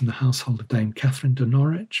see this in the household of Dame Catherine de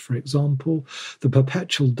Norwich, for example. The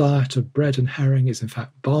perpetual diet of bread and herring is in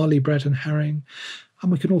fact barley bread and herring.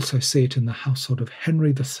 And we can also see it in the household of Henry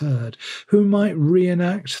III, who might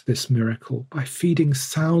reenact this miracle by feeding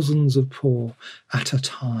thousands of poor at a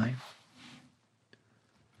time.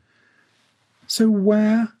 So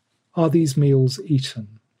where are these meals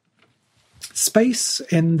eaten? Space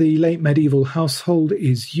in the late medieval household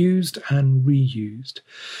is used and reused.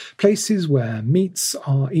 Places where meats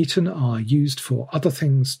are eaten are used for other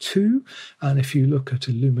things too, and if you look at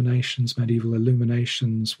illuminations, medieval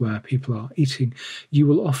illuminations where people are eating, you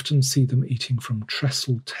will often see them eating from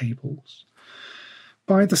trestle tables.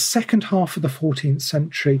 By the second half of the 14th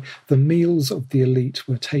century, the meals of the elite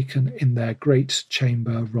were taken in their great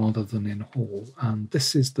chamber rather than in hall, and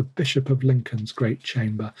this is the Bishop of Lincoln's great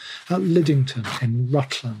chamber at Liddington in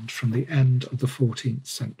Rutland from the end of the 14th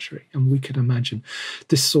century. And we can imagine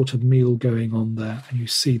this sort of meal going on there, and you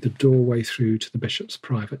see the doorway through to the bishop's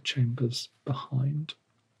private chambers behind.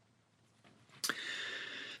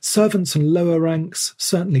 Servants and lower ranks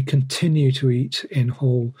certainly continue to eat in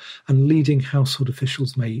hall, and leading household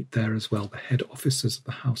officials may eat there as well, the head officers of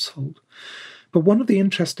the household. But one of the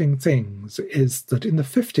interesting things is that in the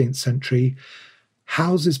 15th century,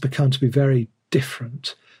 houses began to be very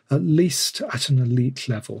different. at least at an elite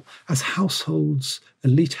level. As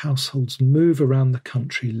elite households move around the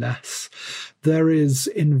country less, there is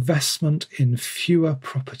investment in fewer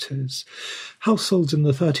properties. Households in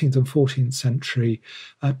the 13th and 14th century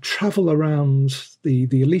travel around, the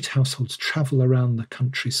elite households travel around the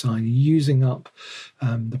countryside using up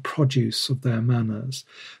the produce of their manors.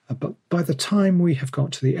 But by the time we have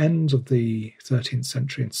got to the end of the 13th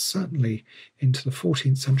century and certainly into the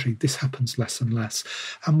 14th century, this happens less and less.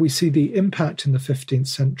 And we see the impact in the 15th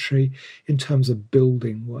century in terms of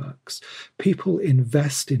building works. People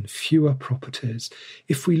invest in fewer properties.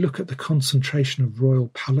 If we look at the concentration of royal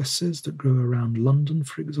palaces that grew around London,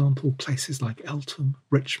 for example, places like Eltham,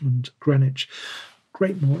 Richmond, Greenwich,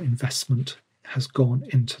 great more investment has gone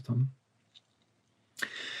into them.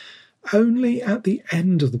 Only at the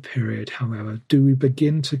end of the period, however, do we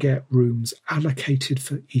begin to get rooms allocated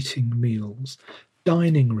for eating meals.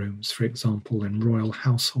 Dining rooms, for example, in royal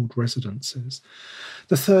household residences.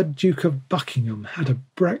 The 3rd Duke of Buckingham had a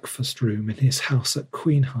breakfast room in his house at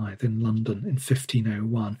Queenhithe in London in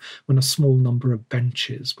 1501, when a small number of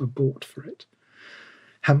benches were bought for it.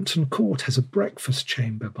 Hampton Court has a breakfast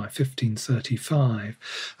chamber by 1535,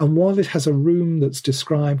 and while it has a room that's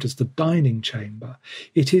described as the dining chamber,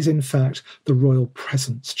 it is in fact the royal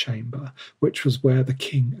presence chamber, which was where the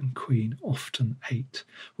king and queen often ate.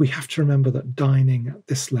 We have to remember that dining at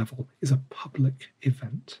this level is a public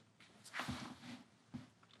event.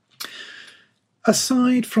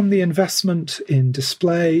 Aside from the investment in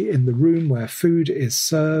display in the room where food is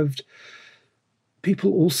served,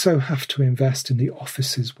 people also have to invest in the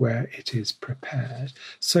offices where it is prepared.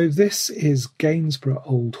 So this is Gainsborough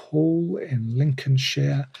Old Hall in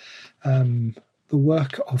Lincolnshire, the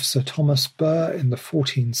work of Sir Thomas Burr in the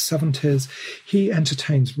 1470s. He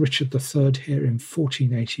entertains Richard III here in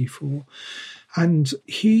 1484, and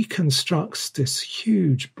he constructs this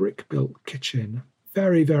huge brick-built kitchen,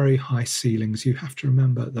 very, very high ceilings. You have to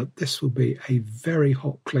remember that this will be a very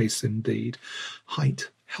hot place indeed.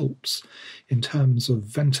 Height helps in terms of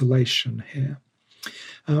ventilation here.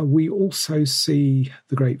 We also see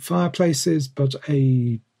the great fireplaces, but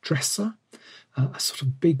a dresser, a sort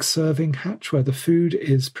of big serving hatch where the food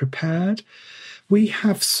is prepared. We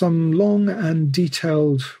have some long and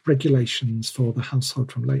detailed regulations for the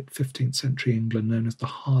household from late 15th century England, known as the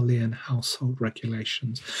Harleian household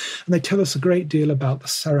regulations. And they tell us a great deal about the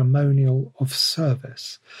ceremonial of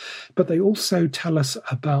service. But they also tell us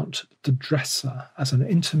about the dresser as an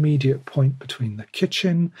intermediate point between the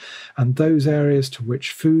kitchen and those areas to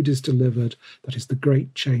which food is delivered, that is the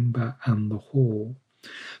great chamber and the hall.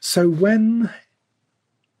 So when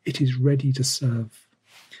it is ready to serve,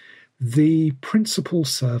 the principal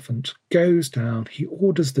servant goes down, he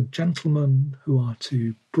orders the gentlemen who are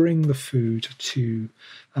to bring the food to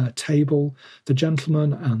table, the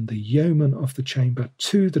gentleman and the yeoman of the chamber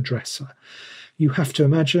to the dresser. You have to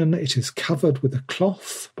imagine it is covered with a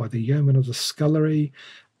cloth by the yeoman of the scullery.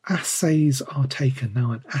 Assays are taken.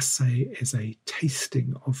 Now, an assay is a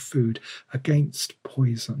tasting of food against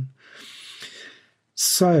poison.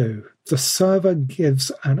 So the server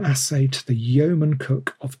gives an assay to the yeoman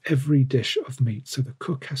cook of every dish of meat. So the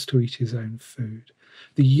cook has to eat his own food.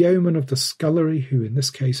 The yeoman of the scullery, who in this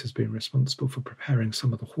case has been responsible for preparing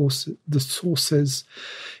some of the sauces,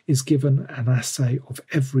 is given an assay of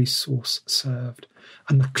every sauce served.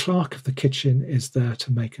 And the clerk of the kitchen is there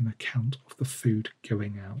to make an account of the food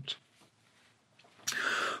going out.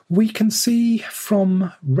 We can see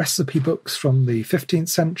from recipe books from the 15th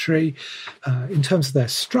century, in terms of their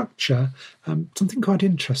structure, something quite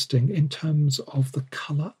interesting in terms of the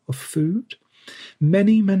colour of food.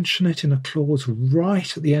 Many mention it in a clause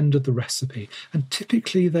right at the end of the recipe, and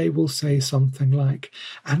typically they will say something like,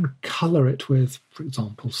 and colour it with, for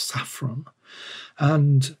example, saffron.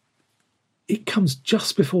 And it comes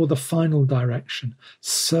just before the final direction,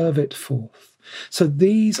 serve it forth. So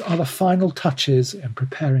these are the final touches in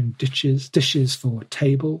preparing dishes for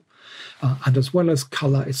table. And as well as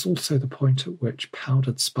colour, it's also the point at which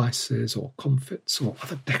powdered spices or comfits or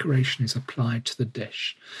other decoration is applied to the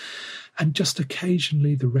dish. And just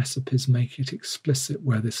occasionally the recipes make it explicit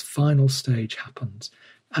where this final stage happens,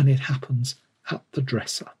 and it happens at the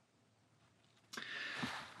dresser.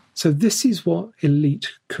 So this is what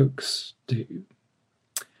elite cooks do.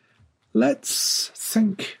 Let's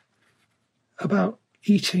think about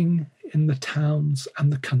eating in the towns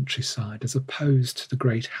and the countryside as opposed to the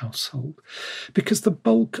great household, because the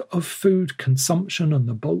bulk of food consumption and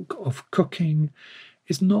the bulk of cooking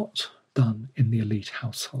is not done in the elite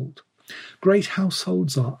household. Great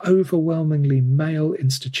households are overwhelmingly male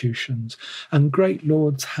institutions, and great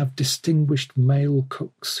lords have distinguished male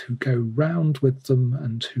cooks who go round with them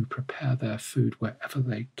and who prepare their food wherever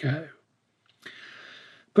they go.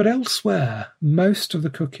 But elsewhere, most of the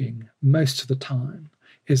cooking, most of the time,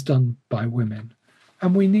 is done by women,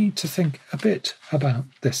 and we need to think a bit about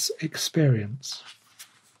this experience.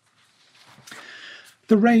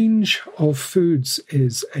 The range of foods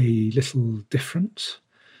is a little different.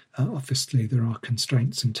 Obviously, there are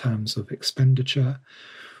constraints in terms of expenditure.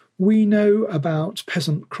 We know about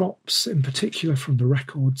peasant crops, in particular from the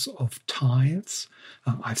records of tithes.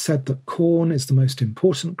 I've said that corn is the most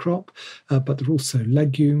important crop, but there are also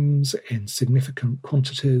legumes in significant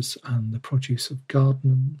quantities and the produce of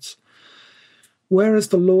gardens. Whereas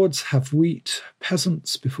the lords have wheat,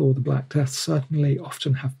 peasants before the Black Death certainly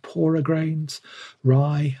often have poorer grains,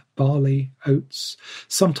 rye, barley, oats.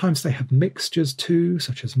 Sometimes they have mixtures too,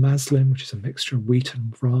 such as maslin, which is a mixture of wheat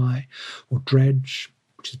and rye, or dredge,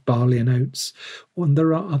 which is barley and oats. And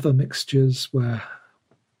there are other mixtures where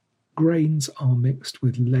grains are mixed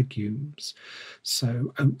with legumes,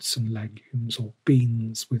 so oats and legumes, or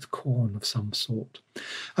beans with corn of some sort.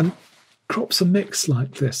 And crops are mixed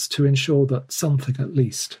like this to ensure that something at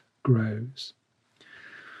least grows.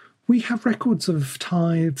 We have records of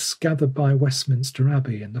tithes gathered by Westminster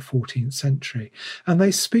Abbey in the 14th century, and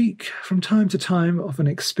they speak from time to time of an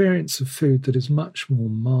experience of food that is much more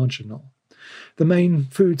marginal. The main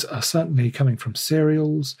foods are certainly coming from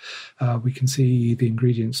cereals. We can see the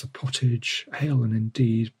ingredients of pottage, ale, and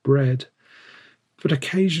indeed bread. But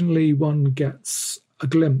occasionally one gets a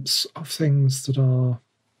glimpse of things that are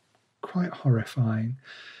quite horrifying.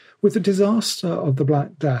 With the disaster of the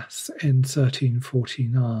Black Death in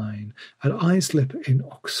 1349 at Islip in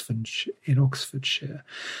Oxfordshire,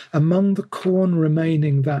 among the corn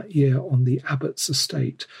remaining that year on the abbot's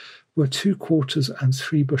estate were 2 quarters and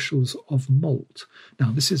 3 bushels of malt.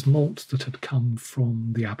 Now, this is malt that had come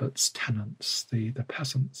from the abbot's tenants, the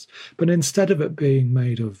peasants. But instead of it being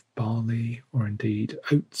made of barley or indeed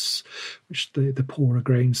oats, which the poorer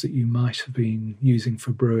grains that you might have been using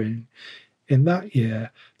for brewing, in that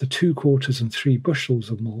year, the 2 quarters and 3 bushels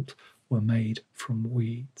of malt were made from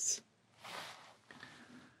weeds.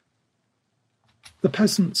 The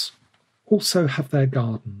peasants also have their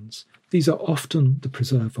gardens. These are often the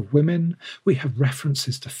preserve of women. We have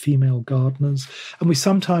references to female gardeners, and we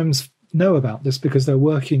sometimes know about this because they're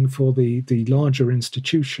working for the larger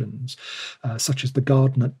institutions, such as the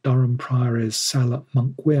garden at Durham Priory's cell at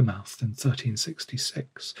Monk Wearmouth in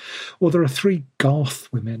 1366. Or there are 3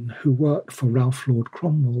 Garth women who worked for Ralph Lord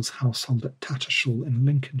Cromwell's household at Tattershall in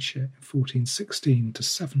Lincolnshire in 1416 to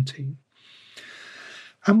 17.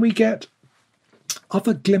 And we get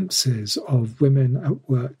other glimpses of women at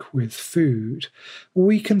work with food.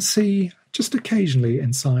 We can see just occasionally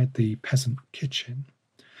inside the peasant kitchen.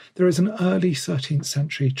 There is an early 13th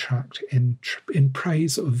century tract in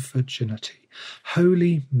praise of virginity,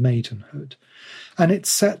 holy maidenhood, and it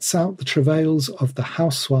sets out the travails of the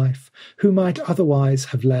housewife who might otherwise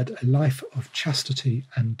have led a life of chastity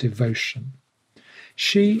and devotion.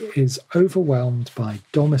 She is overwhelmed by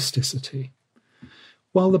domesticity.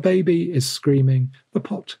 While the baby is screaming, the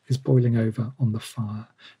pot is boiling over on the fire.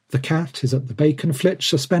 The cat is at the bacon flitch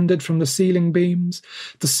suspended from the ceiling beams.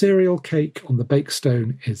 The cereal cake on the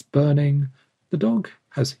bakestone is burning. The dog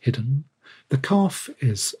has hidden. The calf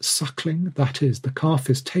is suckling, that is, the calf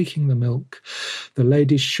is taking the milk the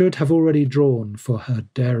lady should have already drawn for her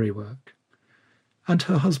dairy work. And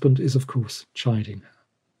her husband is, of course, chiding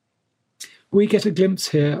her. We get a glimpse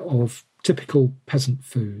here of typical peasant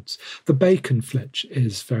foods. The bacon flitch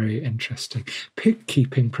is very interesting. Pig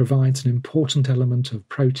keeping provides an important element of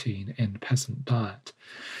protein in peasant diet.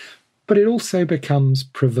 But it also becomes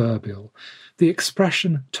proverbial. The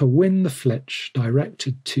expression to win the flitch,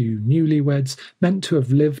 directed to newlyweds, meant to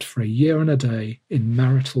have lived for a year and a day in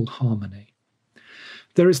marital harmony.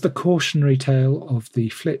 There is the cautionary tale of the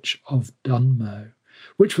flitch of Dunmow,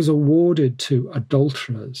 which was awarded to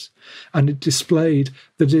adulterers, and it displayed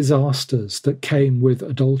the disasters that came with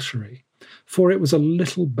adultery. For it was a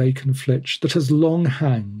little bacon flitch that has long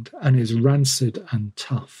hanged and is rancid and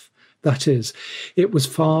tough. That is, it was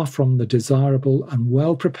far from the desirable and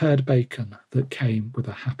well-prepared bacon that came with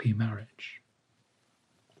a happy marriage.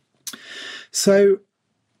 So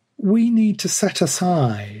we need to set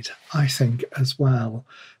aside, I think, as well,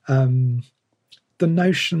 the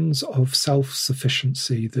notions of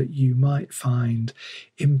self-sufficiency that you might find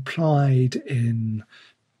implied in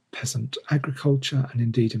peasant agriculture and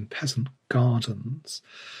indeed in peasant gardens.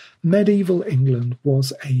 Medieval England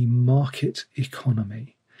was a market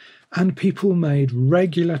economy, And people made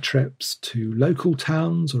regular trips to local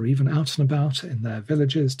towns or even out and about in their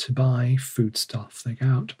villages to buy foodstuff. They go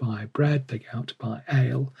out to buy bread, they go out to buy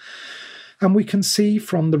ale. And we can see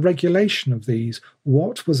from the regulation of these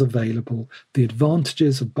what was available, the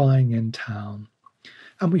advantages of buying in town.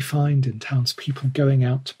 And we find in towns people going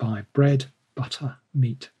out to buy bread, butter,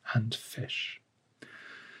 meat, and fish.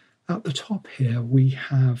 At the top here, we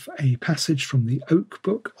have a passage from the Oak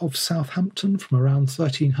Book of Southampton from around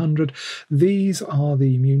 1300. These are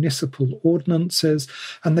the municipal ordinances,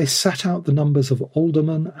 and they set out the numbers of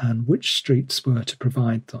aldermen and which streets were to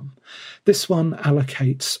provide them. This one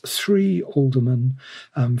allocates 3 aldermen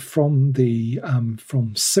from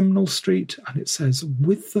Simnel Street, and it says,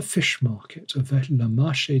 with the fish market of Le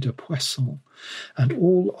Marché de Poisson and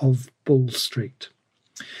all of Bull Street.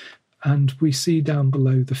 And we see down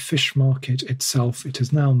below the fish market itself. It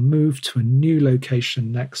has now moved to a new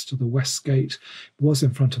location next to the West Gate. It was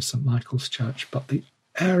in front of St. Michael's Church, but the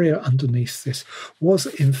area underneath this was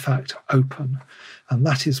in fact open. And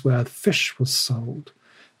that is where the fish was sold.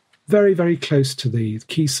 Very, very close to the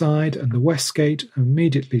quayside, and the West Gate,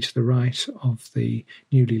 immediately to the right of the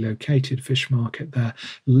newly located fish market there,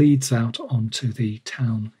 leads out onto the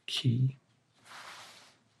town quay.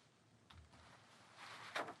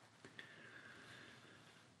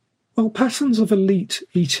 Well, patterns of elite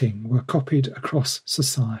eating were copied across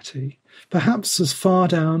society. Perhaps as far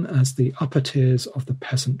down as the upper tiers of the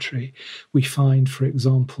peasantry, we find, for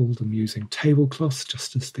example, them using tablecloths,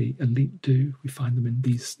 just as the elite do. We find them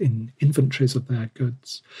in inventories of their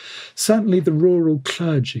goods. Certainly the rural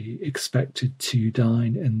clergy expected to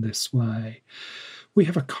dine in this way. We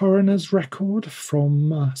have a coroner's record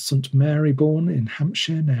from St Marybourne in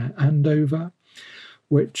Hampshire near Andover,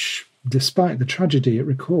 which, despite the tragedy it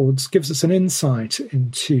records, gives us an insight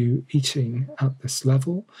into eating at this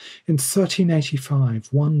level. In 1385,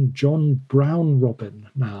 one John Brown Robin.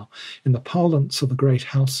 Now, in the parlance of a great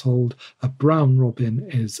household, a brown robin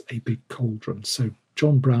is a big cauldron. So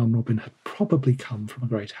John Brown Robin had probably come from a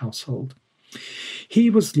great household. He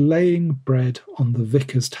was laying bread on the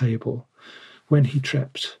vicar's table when he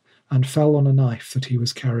tripped and fell on a knife that he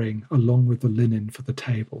was carrying along with the linen for the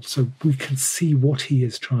table. So we can see what he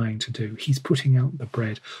is trying to do. He's putting out the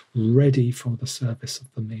bread ready for the service of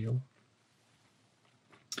the meal.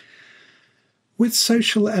 With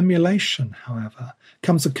social emulation, however,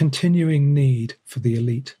 comes a continuing need for the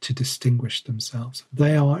elite to distinguish themselves.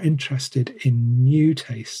 They are interested in new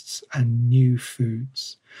tastes and new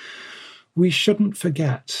foods. We shouldn't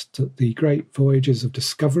forget that the great voyages of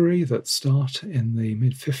discovery that start in the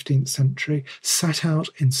mid-15th century set out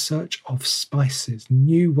in search of spices,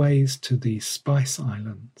 new ways to the Spice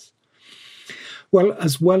Islands. Well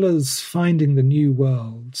as finding the new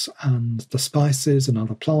worlds and the spices and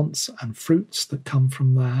other plants and fruits that come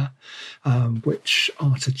from there, which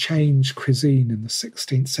are to change cuisine in the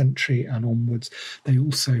 16th century and onwards, they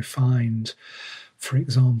also find, for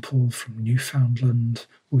example, from Newfoundland,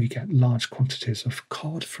 we get large quantities of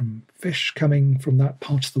cod from fish coming from that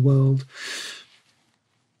part of the world.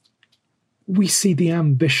 We see the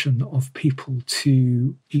ambition of people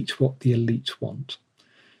to eat what the elite want.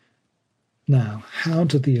 Now, how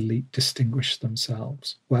do the elite distinguish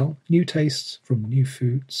themselves? Well, new tastes from new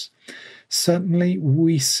foods. Certainly,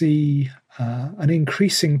 we see an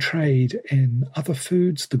increasing trade in other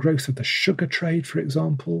foods, the growth of the sugar trade, for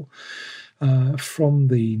example. From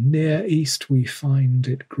the Near East, we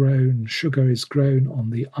find sugar is grown on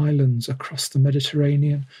the islands across the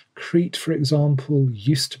Mediterranean. Crete, for example,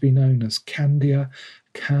 used to be known as Candia.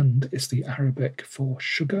 Cand is the Arabic for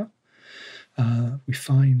sugar. We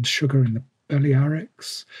find sugar in the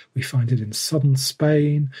Balearics. We find it in southern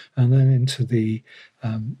Spain and then into the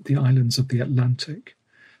islands of the Atlantic.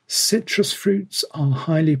 Citrus fruits are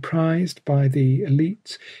highly prized by the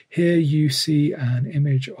elite. Here you see an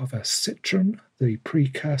image of a citron, the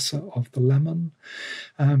precursor of the lemon.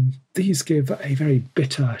 These give a very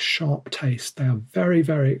bitter, sharp taste. They are very,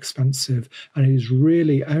 very expensive, and it is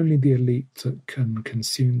really only the elite that can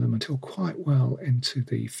consume them until quite well into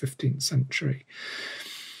the 15th century.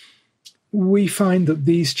 We find that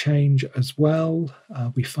these change as well.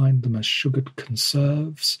 We find them as sugared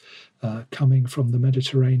conserves coming from the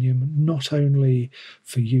Mediterranean, not only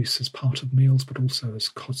for use as part of meals, but also as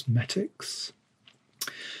cosmetics.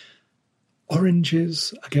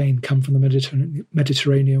 Oranges, again, come from the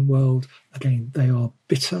Mediterranean world. Again, they are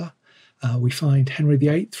bitter. We find Henry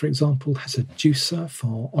VIII, for example, has a juicer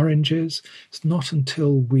for oranges. It's not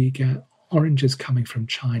until we get oranges coming from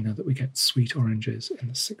China that we get sweet oranges in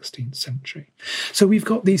the 16th century. So we've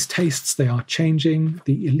got these tastes, they are changing.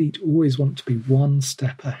 The elite always want to be one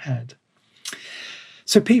step ahead.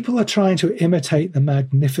 So people are trying to imitate the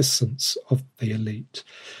magnificence of the elite.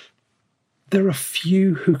 There are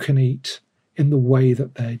few who can eat in the way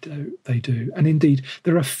that they do. And indeed,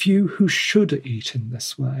 there are few who should eat in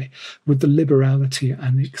this way, with the liberality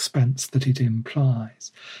and the expense that it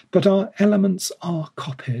implies. But our elements are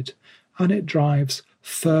copied, and it drives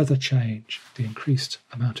further change. The increased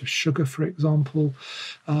amount of sugar, for example,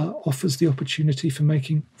 offers the opportunity for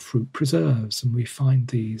making fruit preserves, and we find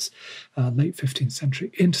these late 15th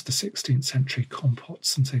century into the 16th century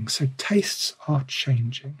compots and things. So tastes are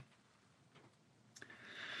changing.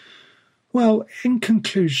 Well, in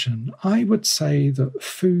conclusion, I would say that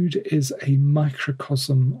food is a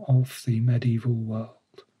microcosm of the medieval world.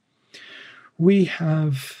 We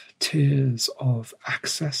have tiers of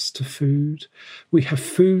access to food. We have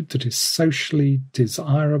food that is socially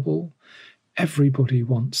desirable. Everybody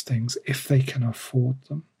wants things if they can afford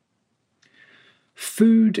them.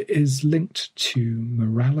 Food is linked to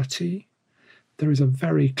morality. There is a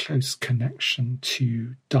very close connection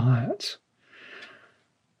to diet.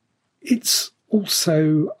 It's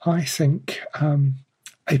also, I think,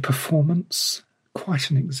 a performance, quite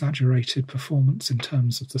an exaggerated performance in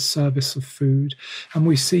terms of the service of food. And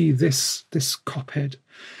we see this copied.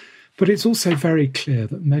 But it's also very clear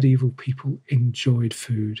that medieval people enjoyed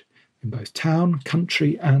food in both town,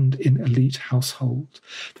 country, and in elite households.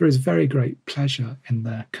 There is very great pleasure in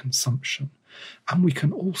their consumption. And we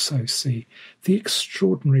can also see the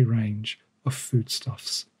extraordinary range of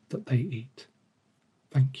foodstuffs that they eat.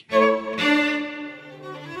 Thank you.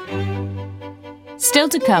 Still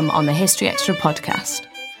to come on the History Extra podcast.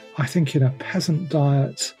 I think in a peasant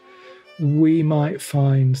diet, we might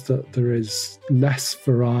find that there is less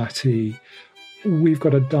variety. We've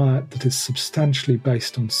got a diet that is substantially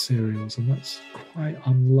based on cereals, and that's quite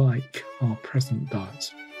unlike our present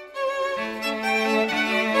diets.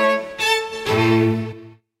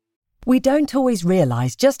 We don't always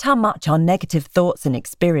realise just how much our negative thoughts and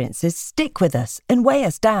experiences stick with us and weigh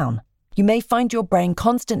us down. You may find your brain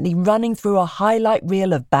constantly running through a highlight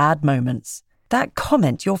reel of bad moments. That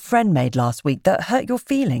comment your friend made last week that hurt your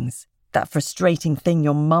feelings. That frustrating thing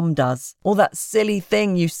your mum does. Or that silly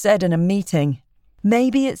thing you said in a meeting.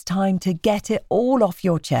 Maybe it's time to get it all off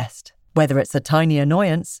your chest. Whether it's a tiny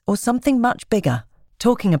annoyance or something much bigger.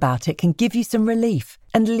 Talking about it can give you some relief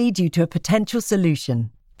and lead you to a potential solution.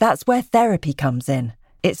 That's where therapy comes in.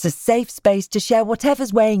 It's a safe space to share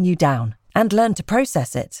whatever's weighing you down and learn to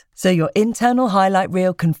process it, so your internal highlight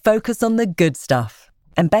reel can focus on the good stuff.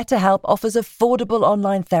 And BetterHelp offers affordable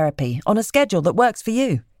online therapy on a schedule that works for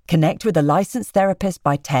you. Connect with a licensed therapist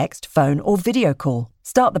by text, phone, or video call.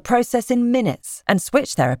 Start the process in minutes and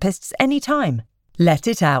switch therapists anytime. Let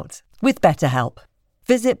it out with BetterHelp.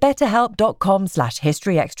 Visit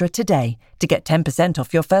betterhelp.com/historyextra today to get 10%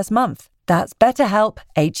 off your first month. That's BetterHelp,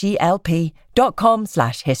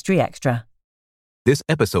 HELP.com/historyextra. This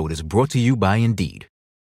episode is brought to you by Indeed.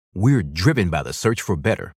 We're driven by the search for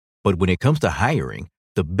better, but when it comes to hiring,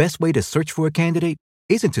 the best way to search for a candidate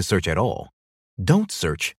isn't to search at all. Don't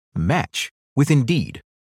search, match with Indeed.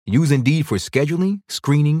 Use Indeed for scheduling,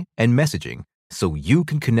 screening, and messaging so you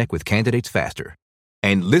can connect with candidates faster.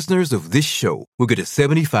 And listeners of this show will get a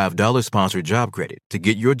 $75 sponsored job credit to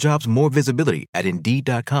get your jobs more visibility at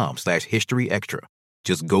Indeed.com/historyextra.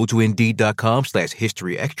 Just go to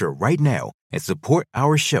Indeed.com/historyextra right now and support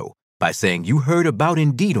our show by saying you heard about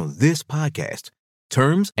Indeed on this podcast.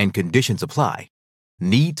 Terms and conditions apply.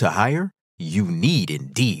 Need to hire? You need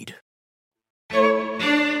Indeed.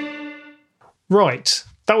 Right.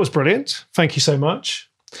 That was brilliant. Thank you so much.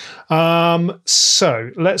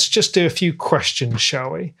 So let's just do a few questions,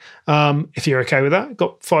 shall we? If you're okay with that.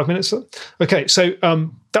 Got 5 minutes left? Okay, so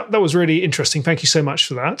that was really interesting. Thank you so much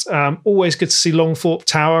for that. Always good to see Longthorpe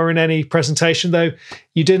Tower in any presentation, though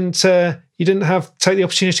you didn't take the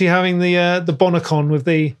opportunity of having the Bonacon with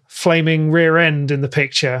the flaming rear end in the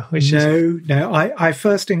picture. No. I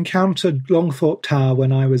first encountered Longthorpe Tower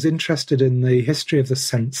when I was interested in the history of the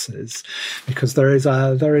senses, because there is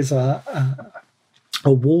a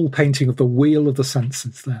wall painting of the Wheel of the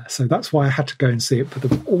Senses there. So that's why I had to go and see it. But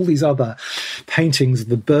all these other paintings of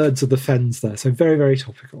the birds of the fens there. So very, very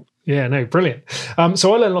topical. Yeah, no, brilliant.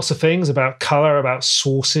 So I learned lots of things about colour, about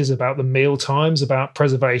sources, about the meal times, about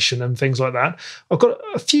preservation and things like that. I've got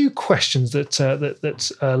a few questions that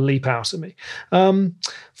leap out at me.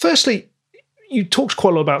 Firstly, you talked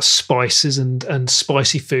quite a lot about spices and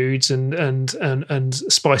spicy foods and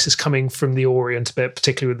spices coming from the Orient a bit,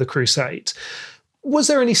 particularly with the Crusades. Was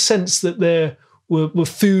there any sense that there were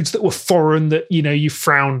foods that were foreign, that you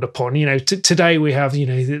frowned upon. Today we have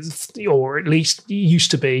or at least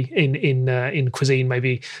used to be in cuisine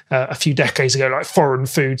maybe a few decades ago, like foreign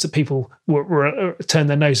foods that people were turned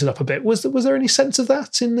their noses up a bit. Was there any sense of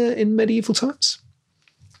that in medieval times?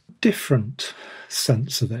 Different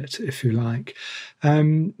sense of it, if you like.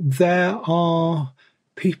 There are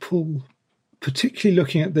people, particularly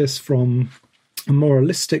looking at this from a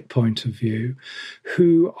moralistic point of view,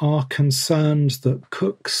 who are concerned that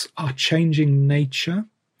cooks are changing nature,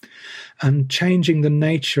 and changing the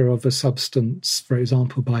nature of a substance, for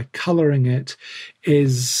example, by colouring it,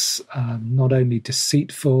 is not only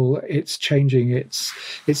deceitful, it's changing its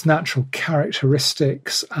natural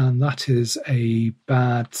characteristics, and that is a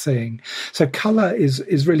bad thing. So colour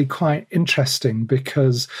is really quite interesting,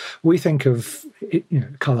 because we think of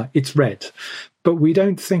colour, it's red, but we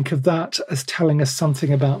don't think of that as telling us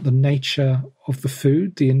something about the nature of the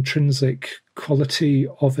food, the intrinsic quality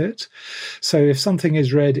of it. So if something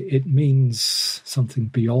is red, it means something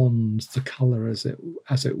beyond the colour, as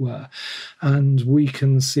it were. And we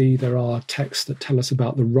can see there are texts that tell us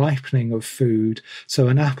about the ripening of food. So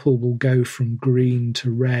an apple will go from green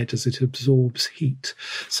to red as it absorbs heat.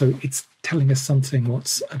 So it's telling us something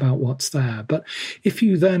about what's there. But if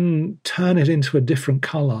you then turn it into a different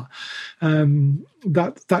colour,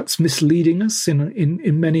 that's misleading us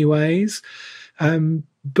in many ways.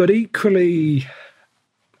 But equally,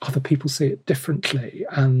 other people see it differently,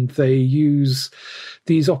 and they use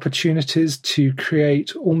these opportunities to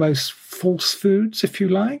create almost false foods, if you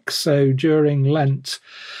like. So during Lent,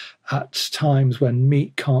 at times when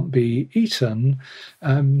meat can't be eaten,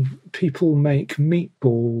 people make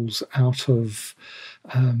meatballs out of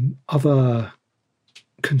other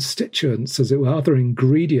constituents, as it were, other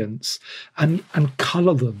ingredients, and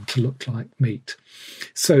colour them to look like meat.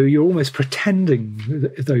 So you're almost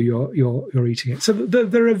pretending as though you're eating it. So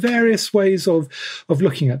there are various ways of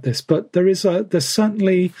looking at this, but there's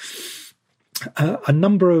certainly a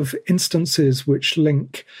number of instances which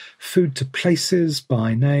link food to places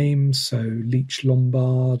by name, so Leech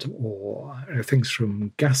Lombard, or things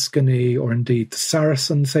from Gascony, or indeed the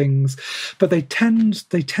Saracen things, but they tend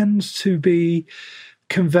to be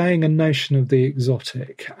conveying a notion of the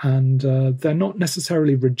exotic, and they're not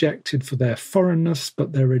necessarily rejected for their foreignness,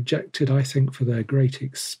 but they're rejected, I think, for their great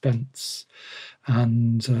expense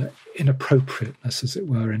and inappropriateness, as it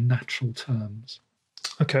were, in natural terms.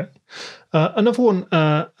 Okay. Another one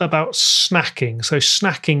about snacking. So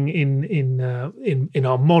snacking in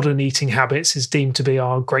our modern eating habits is deemed to be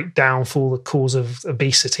our great downfall, the cause of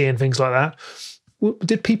obesity and things like that.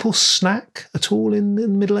 Did people snack at all in the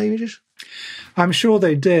Middle Ages? I'm sure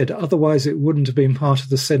they did. Otherwise, it wouldn't have been part of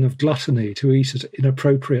the sin of gluttony to eat at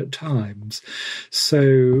inappropriate times.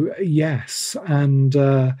 So, yes. And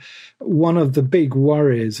one of the big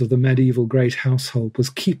worries of the medieval great household was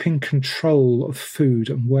keeping control of food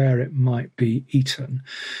and where it might be eaten.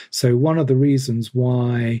 So one of the reasons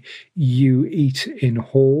why you eat in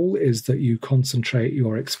hall is that you concentrate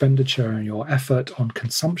your expenditure and your effort on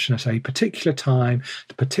consumption at a particular time,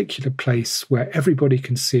 a particular place where everybody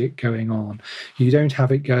can see it going on. You don't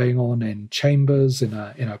have it going on in chambers, in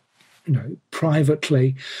a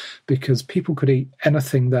privately, because people could eat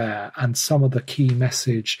anything there, and some of the key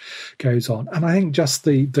message goes on. And I think just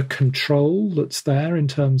the control that's there in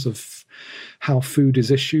terms of how food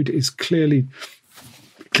is issued is clearly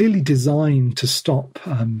designed to stop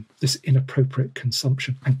this inappropriate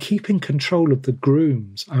consumption and keeping control of the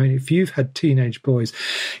grooms. I mean, if you've had teenage boys,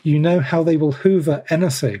 you know how they will hoover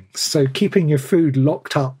anything. So keeping your food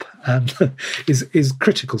locked up and is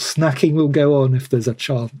critical. Snacking will go on if there's a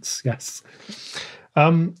chance. Yes.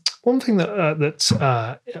 One thing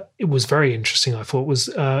that it was very interesting, I thought, was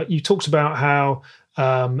you talked about how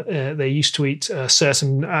they used to eat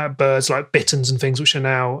certain birds like bitterns and things, which are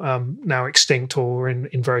now extinct or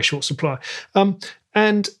in very short supply.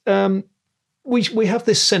 We have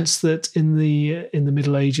this sense that in the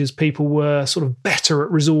Middle Ages, people were sort of better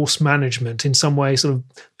at resource management in some way, sort of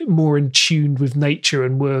more in tune with nature,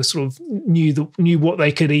 and were sort of knew what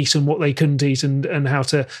they could eat and what they couldn't eat, and how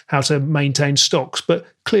to maintain stocks. But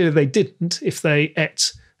clearly, they didn't if they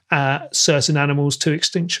ate certain animals to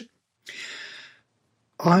extinction.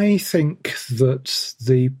 I think that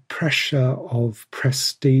the pressure of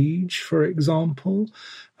prestige, for example,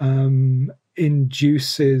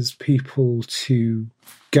 induces people to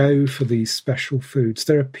go for these special foods.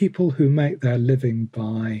 There are people who make their living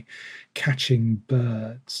by catching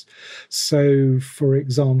birds. So, for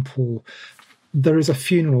example, there is a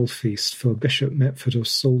funeral feast for Bishop Mitford of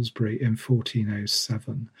Salisbury in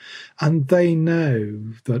 1407, and they know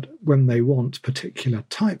that when they want particular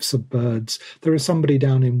types of birds, there is somebody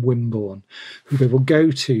down in Wimborne who they will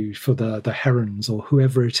go to for the herons or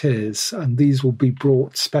whoever it is, and these will be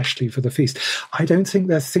brought specially for the feast. I don't think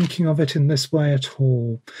they're thinking of it in this way at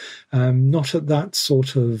all, not at that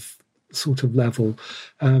sort of level.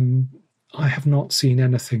 I have not seen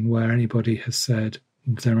anything where anybody has said,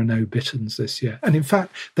 there are no bitterns this year. And in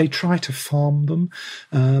fact, they try to farm them.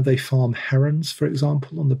 They farm herons, for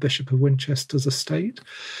example, on the Bishop of Winchester's estate.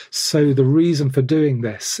 So the reason for doing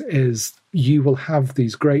this is you will have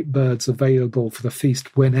these great birds available for the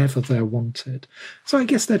feast whenever they're wanted. So I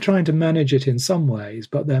guess they're trying to manage it in some ways,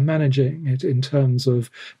 but they're managing it in terms of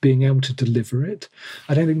being able to deliver it.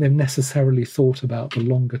 I don't think they've necessarily thought about the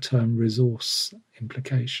longer term resource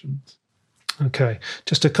implications. Okay,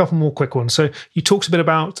 just a couple more quick ones. So you talked a bit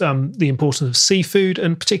about the importance of seafood,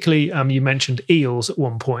 and particularly you mentioned eels at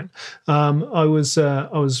one point. I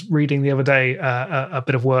was reading the other day a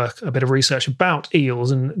bit of research about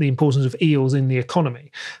eels and the importance of eels in the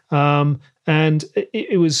economy. And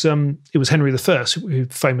it was Henry I who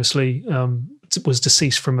famously was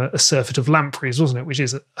deceased from a surfeit of lampreys, wasn't it? Which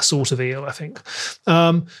is a sort of eel, I think.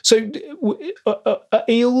 So are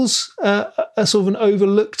eels a sort of an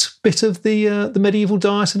overlooked bit of the medieval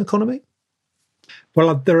diet and economy?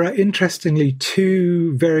 Well, there are interestingly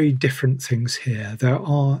two very different things here. There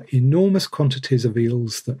are enormous quantities of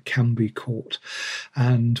eels that can be caught,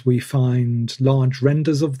 and we find large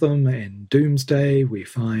renders of them in Domesday. We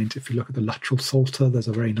find, if you look at the Luttrell Psalter, there's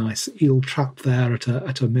a very nice eel trap there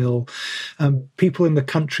at a mill. People in the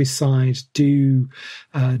countryside do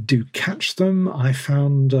catch them. I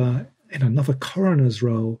found in another coroner's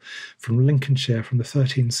roll from Lincolnshire from the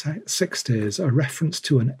 1360s, a reference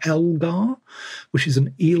to an elgar, which is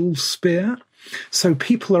an eel spear. So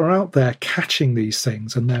people are out there catching these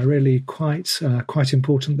things, and they're really quite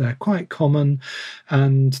important. They're quite common,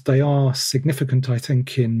 and they are significant, I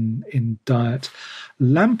think, in diet.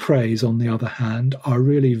 Lampreys, on the other hand, are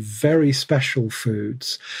really very special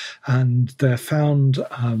foods, and they're found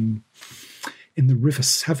in the River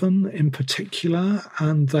Severn in particular,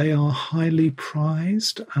 and they are highly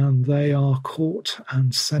prized, and they are caught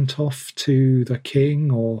and sent off to the king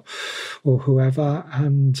or whoever,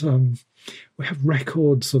 and we have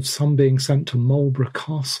records of some being sent to Marlborough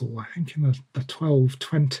Castle, I think in the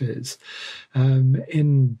 1220s,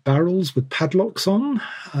 in barrels with padlocks on.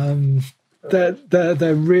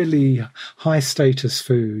 They're really high status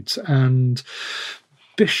foods, and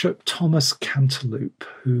Bishop Thomas Cantilupe,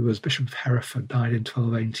 who was Bishop of Hereford, died in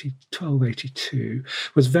 1282,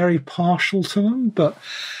 was very partial to them, but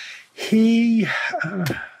he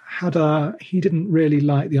didn't really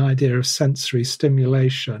like the idea of sensory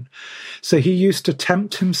stimulation. So he used to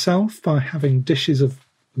tempt himself by having dishes of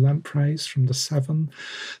lampreys from the Severn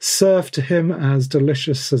served to him, as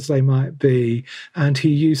delicious as they might be, and he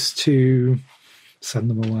used to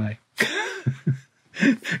send them away.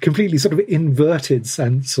 Completely sort of inverted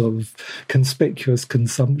sense of conspicuous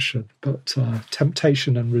consumption, but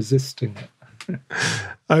temptation and resisting it.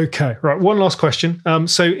 Okay, right. One last question.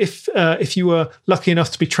 So if you were lucky enough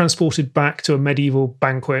to be transported back to a medieval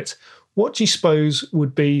banquet, what do you suppose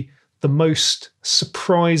would be the most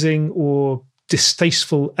surprising or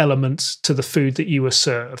distasteful elements to the food that you were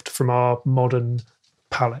served from our modern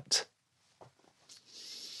palate?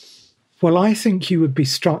 Well, I think you would be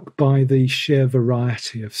struck by the sheer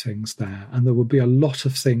variety of things there, and there would be a lot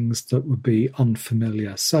of things that would be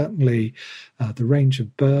unfamiliar. Certainly the range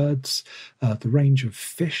of birds, the range of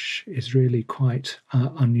fish is really quite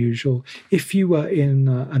unusual. If you were in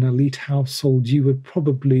an elite household, you would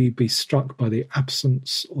probably be struck by the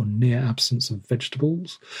absence or near absence of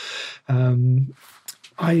vegetables.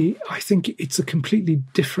 I think it's a completely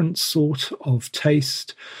different sort of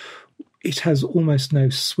taste. It has almost no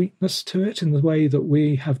sweetness to it in the way that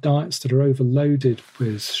we have diets that are overloaded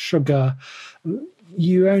with sugar.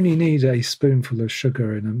 You only need a spoonful of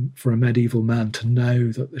sugar for a medieval man to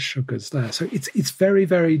know that the sugar's there. So it's very,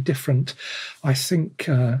 very different, I think,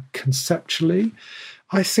 conceptually.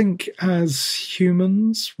 I think as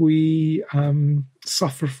humans, we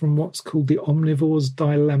suffer from what's called the omnivore's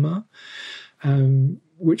dilemma,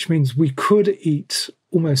 which means we could eat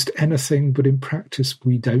almost anything, but in practice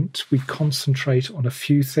we don't. We concentrate on a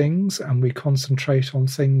few things, and we concentrate on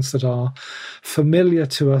things that are familiar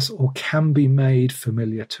to us or can be made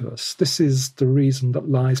familiar to us. This is the reason that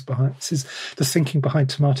lies behind, this is the thinking behind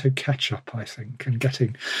tomato ketchup, I think, and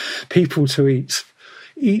getting people to eat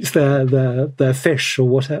their fish or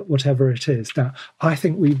whatever it is. Now, I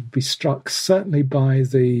think we'd be struck certainly by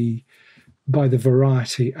the by the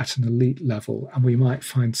variety at an elite level. And we might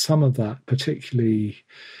find some of that, particularly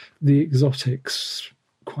the exotics,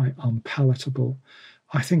 quite unpalatable.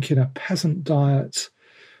 I think in a peasant diet,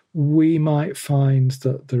 we might find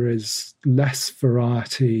that there is less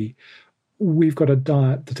variety. We've got a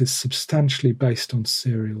diet that is substantially based on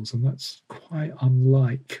cereals, and that's quite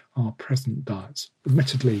unlike our present diets.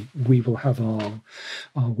 Admittedly, we will have our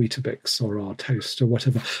Weetabix or our toast or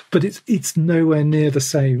whatever, but it's nowhere near the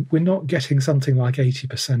same. We're not getting something like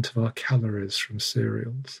 80% of our calories from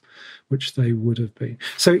cereals, which they would have been.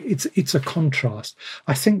 So it's a contrast.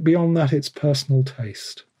 I think beyond that, it's personal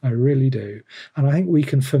taste. I really do. And I think we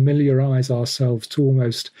can familiarise ourselves to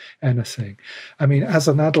almost anything. I mean, as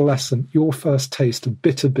an adolescent, your first taste of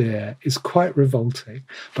bitter beer is quite revolting,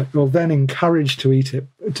 but you're then encouraged to eat it,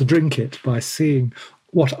 to drink it by seeing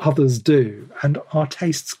what others do. And our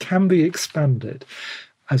tastes can be expanded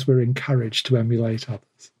as we're encouraged to emulate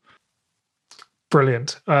others.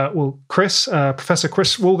 Brilliant. Well, Chris, Professor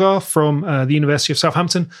Chris Woolgar from the University of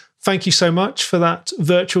Southampton, thank you so much for that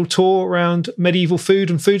virtual tour around medieval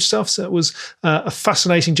food and foodstuffs. That was a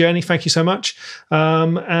fascinating journey. Thank you so much.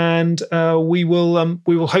 And we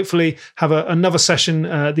will hopefully have another session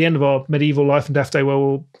at the end of our Medieval Life and Death Day where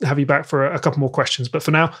we'll have you back for a couple more questions. But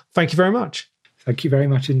for now, thank you very much. Thank you very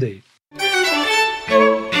much indeed.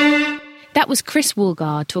 That was Chris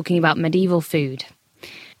Woolgar talking about medieval food.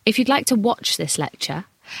 If you'd like to watch this lecture,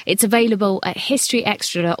 it's available at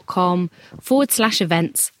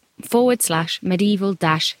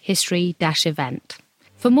historyextra.com/events/medieval-history-event.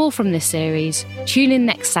 For more from this series, tune in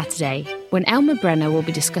next Saturday when Elmer Brenner will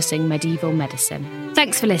be discussing medieval medicine.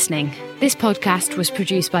 Thanks for listening. This podcast was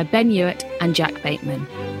produced by Ben Hewitt and Jack Bateman.